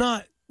that's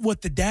not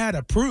what the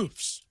data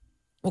proves.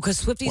 Well,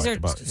 because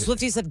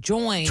Swifties have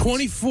joined.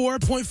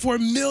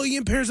 24.4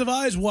 million pairs of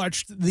eyes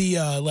watched the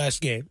last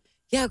game.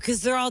 Yeah,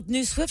 because they're all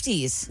new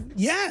Swifties.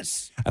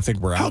 Yes. I think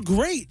we're How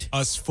great.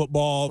 Us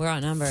football We're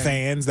outnumbered.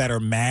 fans that are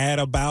mad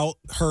about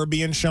her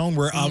being shown,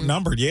 we're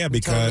outnumbered. Yeah,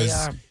 because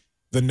totally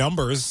the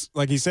numbers,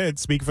 like you said,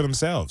 speak for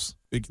themselves.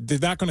 They're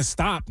not going to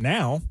stop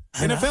now.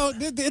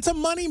 NFL, it's a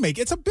money maker.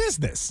 It's a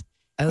business.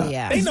 Oh,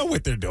 yeah. They know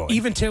what they're doing.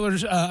 Even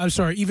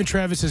even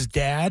Travis's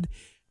dad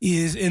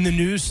is in the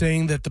news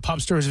saying that the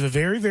pop star is a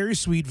very, very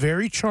sweet,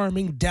 very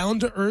charming,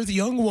 down-to-earth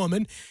young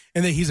woman,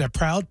 and that he's a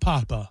proud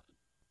papa.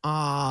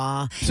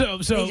 Aw. So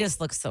he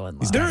just looks so in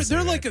love.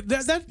 They're like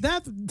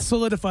that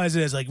solidifies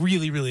it as like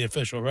really, really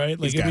official, right?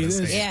 Like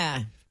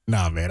yeah.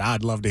 Nah, man,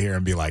 I'd love to hear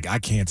him be like, I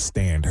can't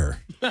stand her.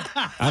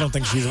 I don't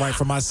think she's right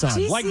for my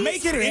son. Like,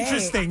 make it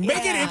interesting.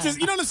 Make it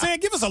interesting. You know what I'm saying?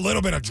 Give us a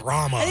little bit of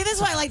drama. I think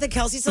that's why I like the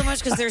Kelce so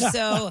much, because they're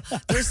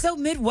so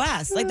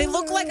Midwest. Like, they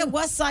look like a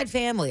West Side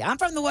family. I'm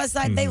from the West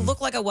Side. They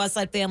look like a West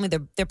Side family.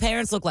 Their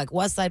parents look like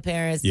West Side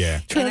parents. Yeah.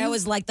 And I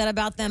always liked that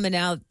about them, and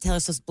now Taylor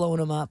Swift's blowing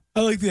them up.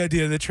 I like the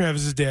idea that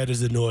Travis's dad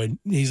is annoyed.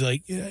 He's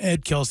like,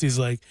 Ed Kelsey's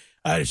like,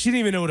 She didn't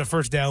even know what a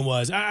first down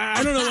was.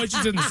 I don't know why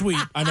she's in the suite.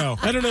 I know.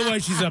 I don't know why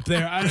she's up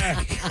there.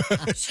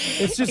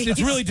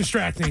 It's really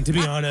distracting, to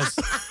be honest.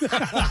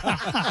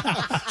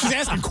 She's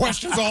asking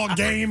questions all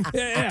game.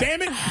 Yeah.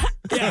 Damn it.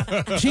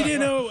 Yeah. She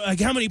didn't know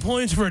how many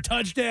points for a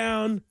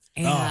touchdown.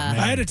 Yeah. Oh, man.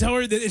 I had to tell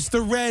her that it's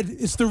the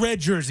red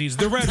jerseys,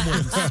 the red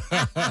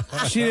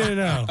ones. She didn't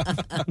know.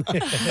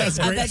 That's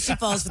great. I bet she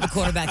falls for the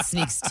quarterback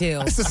sneaks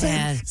too. It's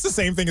the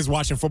same thing as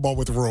watching football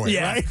with Roy,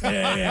 right?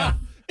 Yeah.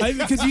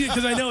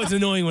 Because I know it's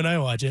annoying when I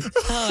watch it.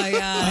 Oh my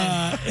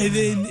god! And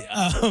then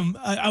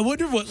I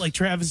wonder what like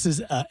Travis's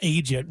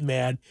agent,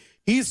 man.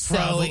 He's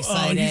so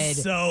excited.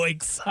 He's so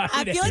excited.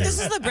 I feel like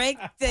this is the break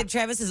that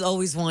Travis has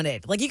always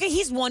wanted. Like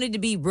he's wanted to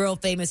be real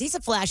famous. He's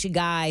a flashy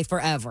guy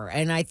forever,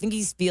 and I think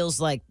he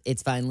feels like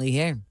it's finally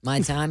here.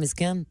 My time has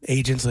come.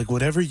 Agent's like,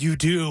 whatever you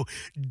do,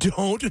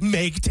 don't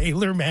make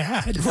Taylor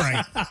mad.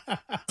 Right.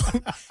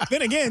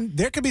 Then again,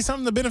 there could be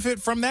something to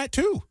benefit from that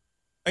too.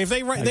 If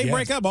they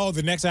break up,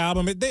 the next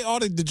album, all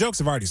the jokes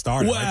have already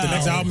started. Wow. Right? The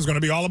next album is going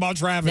to be all about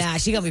Travis. Nah,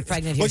 she's going to be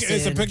pregnant here Look, soon.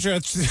 it's a picture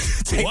of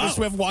Taylor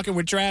Swift walking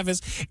with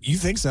Travis. You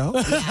think so?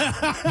 Yeah.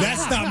 That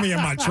stopped me in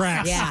my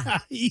tracks. Yeah.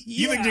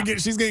 You think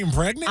she's getting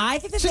pregnant? I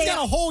think that she's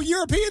got a whole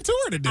European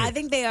tour to do. I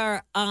think they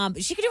are.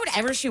 She can do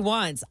whatever she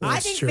wants. That's I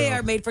think true. they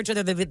are made for each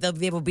other. They'll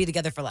be able to be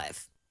together for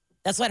life.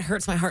 That's what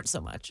hurts my heart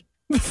so much.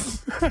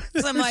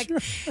 Because I'm like,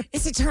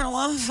 it's eternal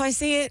love. I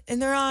see it in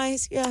their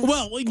eyes. Yeah.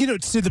 Well,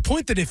 to the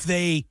point that if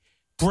they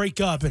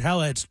break up and how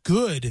that's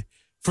good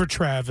for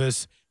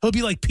Travis, he'll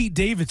be like Pete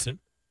Davidson.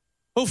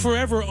 He'll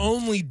forever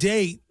only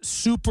date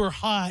super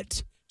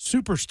hot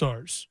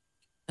superstars.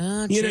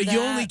 You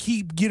only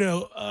keep,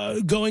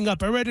 going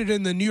up. I read it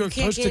in the New York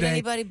Post today.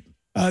 Anybody.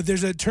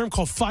 There's a term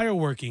called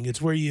fireworking.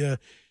 It's where your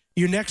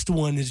next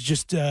one is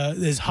just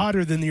is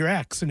hotter than your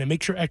ex, and it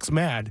makes your ex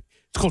mad.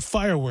 It's called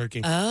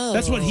fireworking. Oh.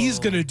 That's what he's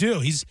going to do.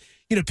 He's,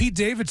 Pete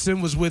Davidson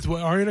was with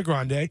Ariana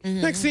Grande.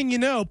 Mm-hmm. Next thing you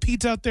know,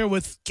 Pete's out there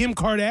with Kim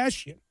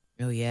Kardashian.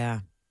 Oh, yeah.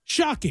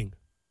 Shocking.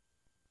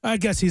 I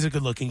guess he's a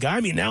good-looking guy.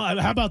 I mean, now,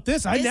 how about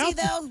this? Is he,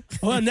 though?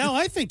 Well, now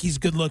I think he's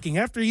good-looking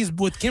after he's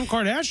with Kim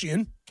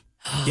Kardashian.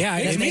 Yeah,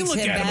 Makes me look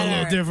at him a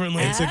little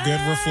differently. It's a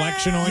good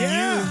reflection on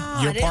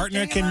you. Your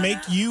partner can make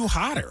you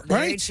hotter. Very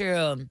Right?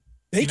 true.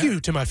 Thank you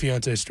to my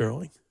fiance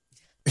Sterling.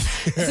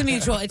 That's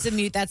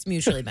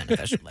mutually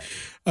beneficial.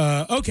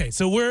 Okay,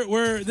 so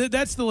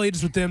that's the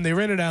latest with them. They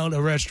rented out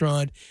a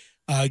restaurant.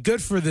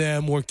 Good for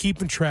them. We're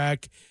keeping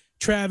track.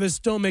 Travis,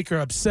 don't make her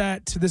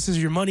upset. This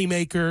is your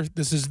moneymaker.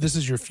 This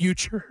is your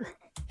future.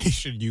 He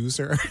should use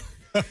her.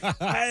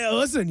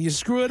 Listen, you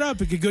screw it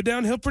up, it could go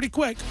downhill pretty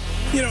quick.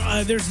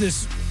 There's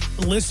this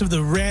list of the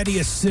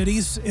rattiest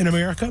cities in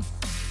America.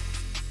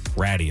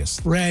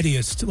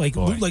 Rattiest,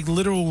 like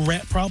literal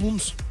rat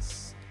problems.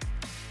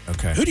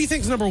 Okay. Who do you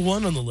think's number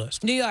one on the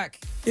list? New York.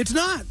 It's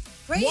not.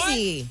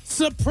 Crazy. What?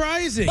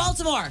 Surprising.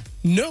 Baltimore.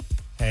 Nope.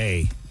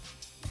 Hey.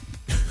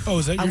 Oh,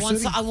 is that your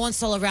city? I once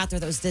saw a raptor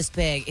that was this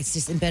big. It's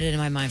just embedded in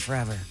my mind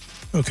forever.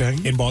 Okay.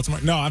 In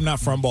Baltimore? No, I'm not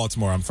from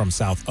Baltimore. I'm from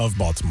south of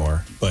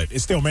Baltimore, but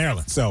it's still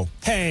Maryland. So,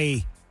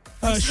 hey.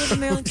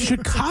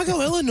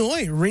 Chicago,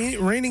 Illinois,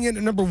 reigning in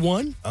at number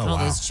one. Oh,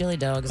 wow. Those chili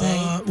dogs,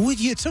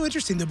 It's so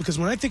interesting, though, because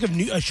when I think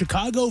of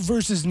Chicago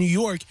versus New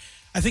York,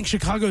 I think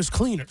Chicago's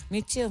cleaner.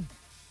 Me too.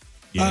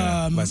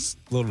 Yeah, a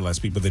little less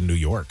people than New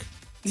York.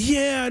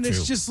 Yeah, and True.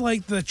 it's just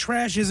like the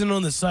trash isn't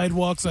on the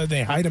sidewalks.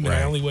 They hide them in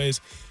alleyways.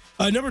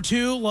 Number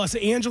 2, Los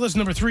Angeles.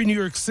 Number 3, New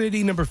York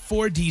City. Number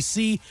 4,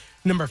 D.C.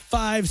 Number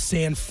 5,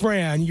 San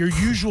Fran. Your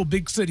usual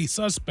big city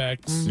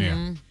suspects. Mm-hmm.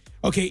 Yeah.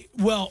 Okay,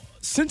 well,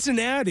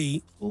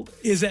 Cincinnati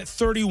is at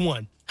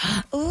 31.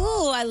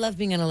 Ooh, I love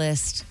being on a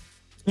list.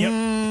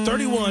 Yep,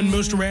 31,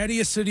 most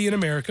rattiest city in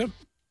America.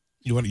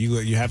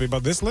 You happy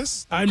about this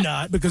list? I'm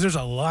not, because there's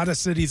a lot of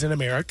cities in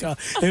America,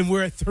 and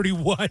we're at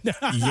 31.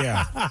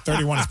 Yeah,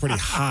 31 is pretty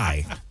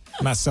high.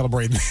 I'm not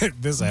celebrating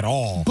this at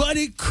all. But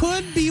it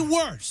could be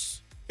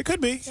worse. It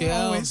could be.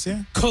 Yeah. Always,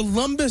 yeah.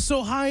 Columbus,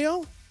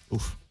 Ohio,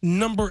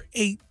 number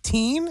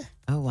 18.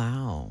 Oh,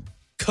 wow.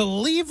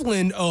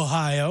 Cleveland,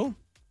 Ohio,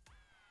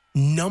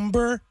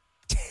 number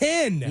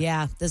 10.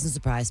 Yeah, doesn't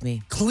surprise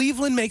me.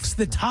 Cleveland makes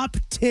the top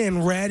 10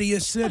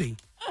 rattiest city.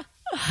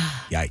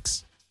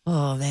 Yikes.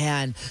 Oh,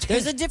 man.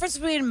 There's a difference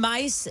between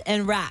mice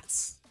and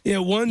rats. Yeah,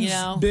 one's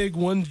big,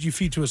 one you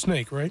feed to a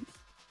snake, right?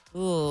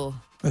 Ooh.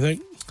 I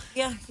think.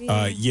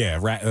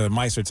 Yeah.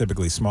 Mice are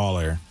typically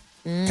smaller,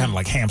 kind of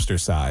like hamster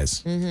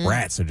size. Mhm.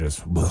 Rats are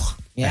just, ugh.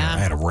 Yeah. I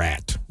had a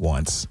rat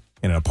once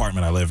in an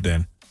apartment I lived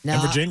in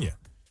Virginia.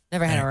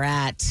 Never had a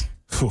rat.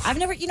 I've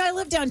never, I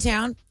live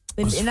downtown.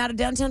 Been in and out of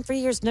downtown for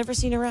years. Never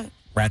seen a rat.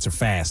 Rats are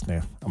fast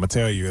now. I'm going to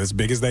tell you, as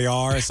big as they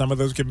are, as some of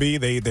those can be,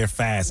 they're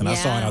fast. And I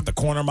saw it out the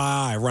corner of my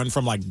eye. I run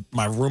from like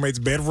my roommate's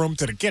bedroom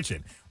to the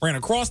kitchen. Ran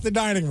across the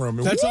dining room.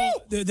 And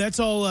That's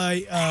all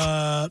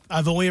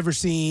I've only ever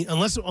seen,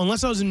 unless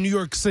I was in New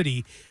York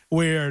City,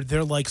 where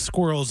they're like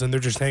squirrels and they're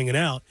just hanging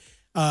out.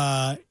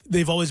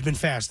 They've always been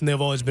fast and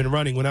they've always been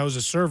running. When I was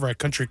a server at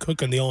Country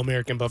Cook on the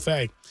All-American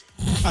Buffet,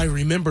 I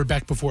remember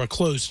back before it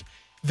closed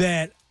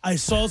that I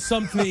saw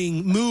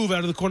something move out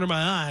of the corner of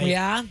my eye.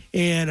 Yeah?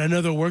 And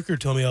another worker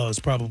told me, it's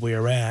probably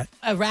a rat.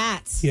 A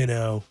rat. You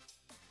know.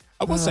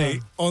 I will say,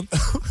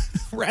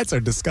 rats are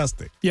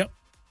disgusting. Yep.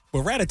 But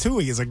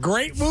Ratatouille is a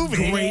great movie.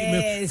 Great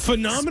movie.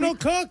 Phenomenal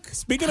cook.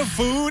 Speaking of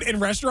food in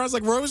restaurants,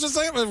 like Rose was just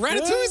saying,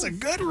 Ratatouille is a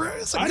good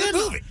movie. I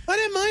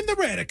didn't mind the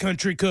rat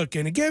country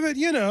cooking. It gave it,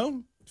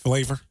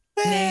 flavor.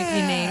 You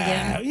named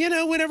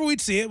him. Whenever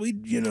we'd see it,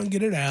 we'd,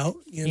 get it out.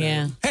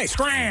 Yeah. Hey,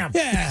 scram.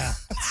 Yeah.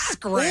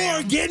 Scram.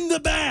 Or get in the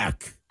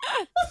back.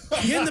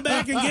 Get in the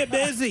back and get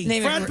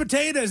busy. Fried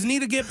potatoes need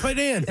to get put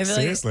in.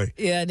 Seriously.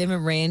 Name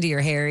him Randy or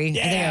Harry.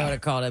 Yeah. I think I would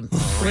have called him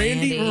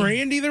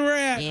Randy the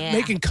rat. Yeah.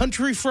 Making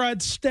country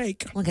fried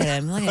steak. Look at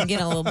him. Look at him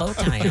getting a little bow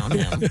tie on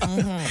him.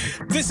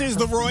 Mm-hmm. This is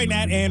the Roy,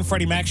 Nat, and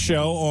Freddie Mac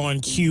show on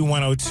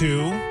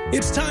Q102.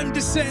 It's time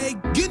to say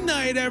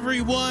goodnight,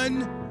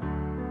 everyone.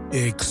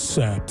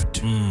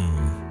 Except.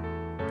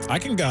 I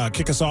can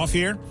kick us off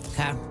here.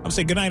 Okay. I'm going to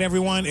say goodnight,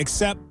 everyone,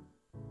 except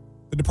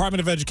the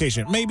Department of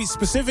Education. Maybe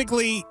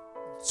specifically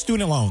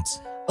student loans.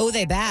 Oh,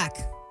 they back.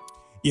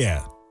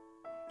 Yeah.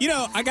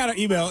 I got an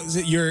email. Is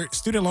it your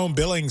student loan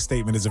billing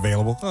statement is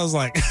available? I was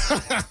like,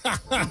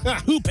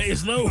 who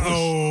pays those?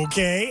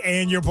 Okay.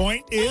 And your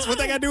point is what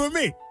they got to do with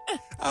me?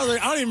 I was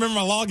like, I don't even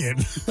remember my login.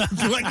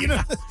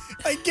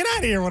 Get out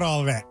of here with all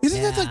of that.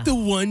 Isn't that like the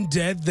one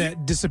debt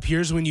that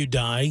disappears when you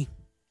die?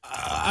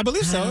 I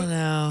believe so. I don't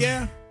know.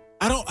 Yeah.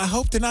 I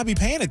hope to not be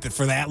paying it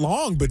for that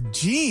long, but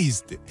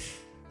geez.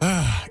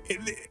 Why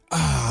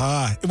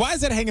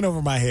is that hanging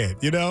over my head?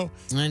 I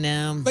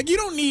know. Like, you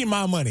don't need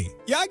my money.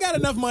 Yeah, I got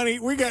enough money.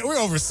 We're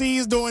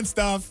overseas doing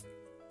stuff.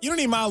 You don't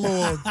need my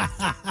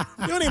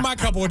you don't need my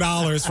couple of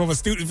dollars for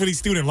these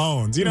student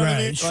loans. You know what I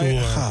mean? Sure.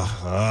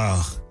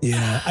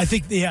 Yeah. I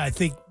think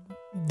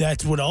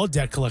that's what all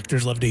debt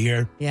collectors love to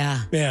hear.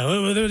 Yeah.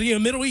 Yeah.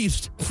 Middle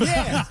East.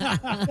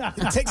 Yeah.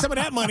 Take some of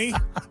that money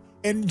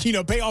and,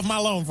 pay off my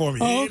loan for me.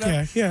 Oh,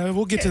 okay. Yeah,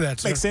 we'll get to that,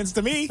 sir. Makes sense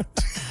to me.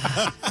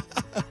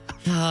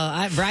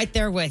 I'm right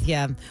there with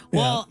you.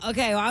 Well,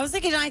 okay. Well, I was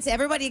thinking tonight to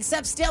everybody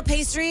except stale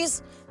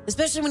pastries,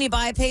 especially when you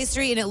buy a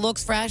pastry and it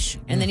looks fresh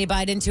and then you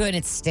bite into it and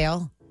it's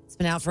stale. It's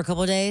been out for a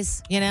couple of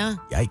days,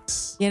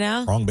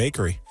 Yikes. Wrong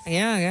bakery.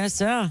 Yeah, I guess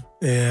so.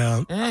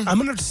 Yeah. I'm going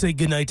to have to say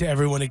goodnight to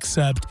everyone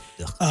except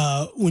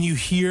when you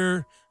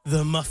hear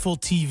the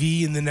muffled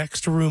TV in the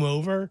next room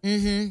over.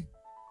 Mm-hmm.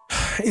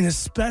 And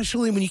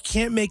especially when you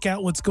can't make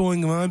out what's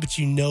going on, but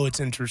it's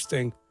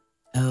interesting.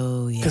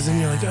 Oh, yeah. Because then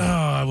you're like,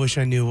 I wish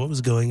I knew what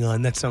was going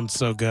on. That sounds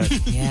so good.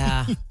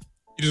 Yeah. You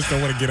just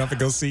don't want to get up and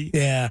go see?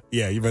 Yeah.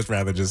 Yeah, you much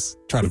rather just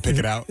try to pick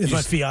it out. If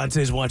my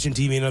fiance is watching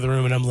TV in another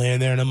room and I'm laying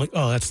there and I'm like,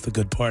 that's the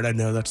good part. I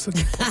know that's the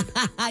good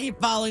part. You're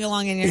following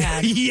along in your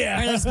head.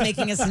 Yeah. Or just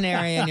making a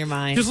scenario in your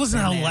mind. Just listen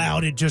how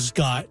loud it just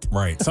got.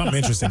 Right. Something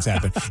interesting's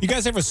happened. You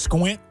guys ever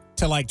squint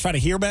to try to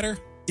hear better?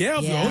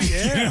 Yeah. Yeah. Oh,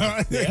 yeah. Yeah,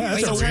 Wait,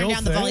 that's a turn real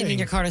down the volume thing. in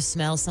your car to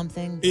smell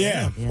something.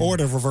 Yeah. Or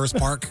to reverse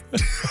park.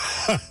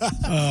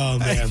 Oh,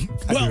 man.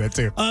 I do that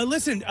too.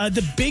 Listen,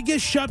 the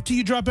biggest Shop Till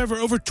You Drop ever,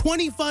 over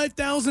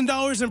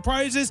 $25,000 in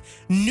prizes.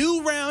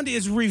 New round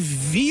is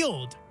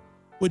revealed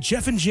with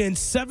Jeff and Jen,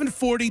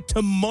 7:40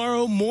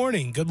 tomorrow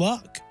morning. Good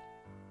luck.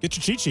 Get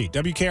your cheat sheet,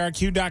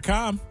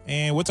 WKRQ.com,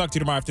 and we'll talk to you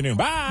tomorrow afternoon.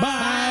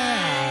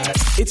 Bye.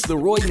 It's the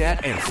Roy,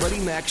 Nat, and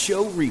Freddie Mac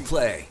Show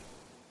replay.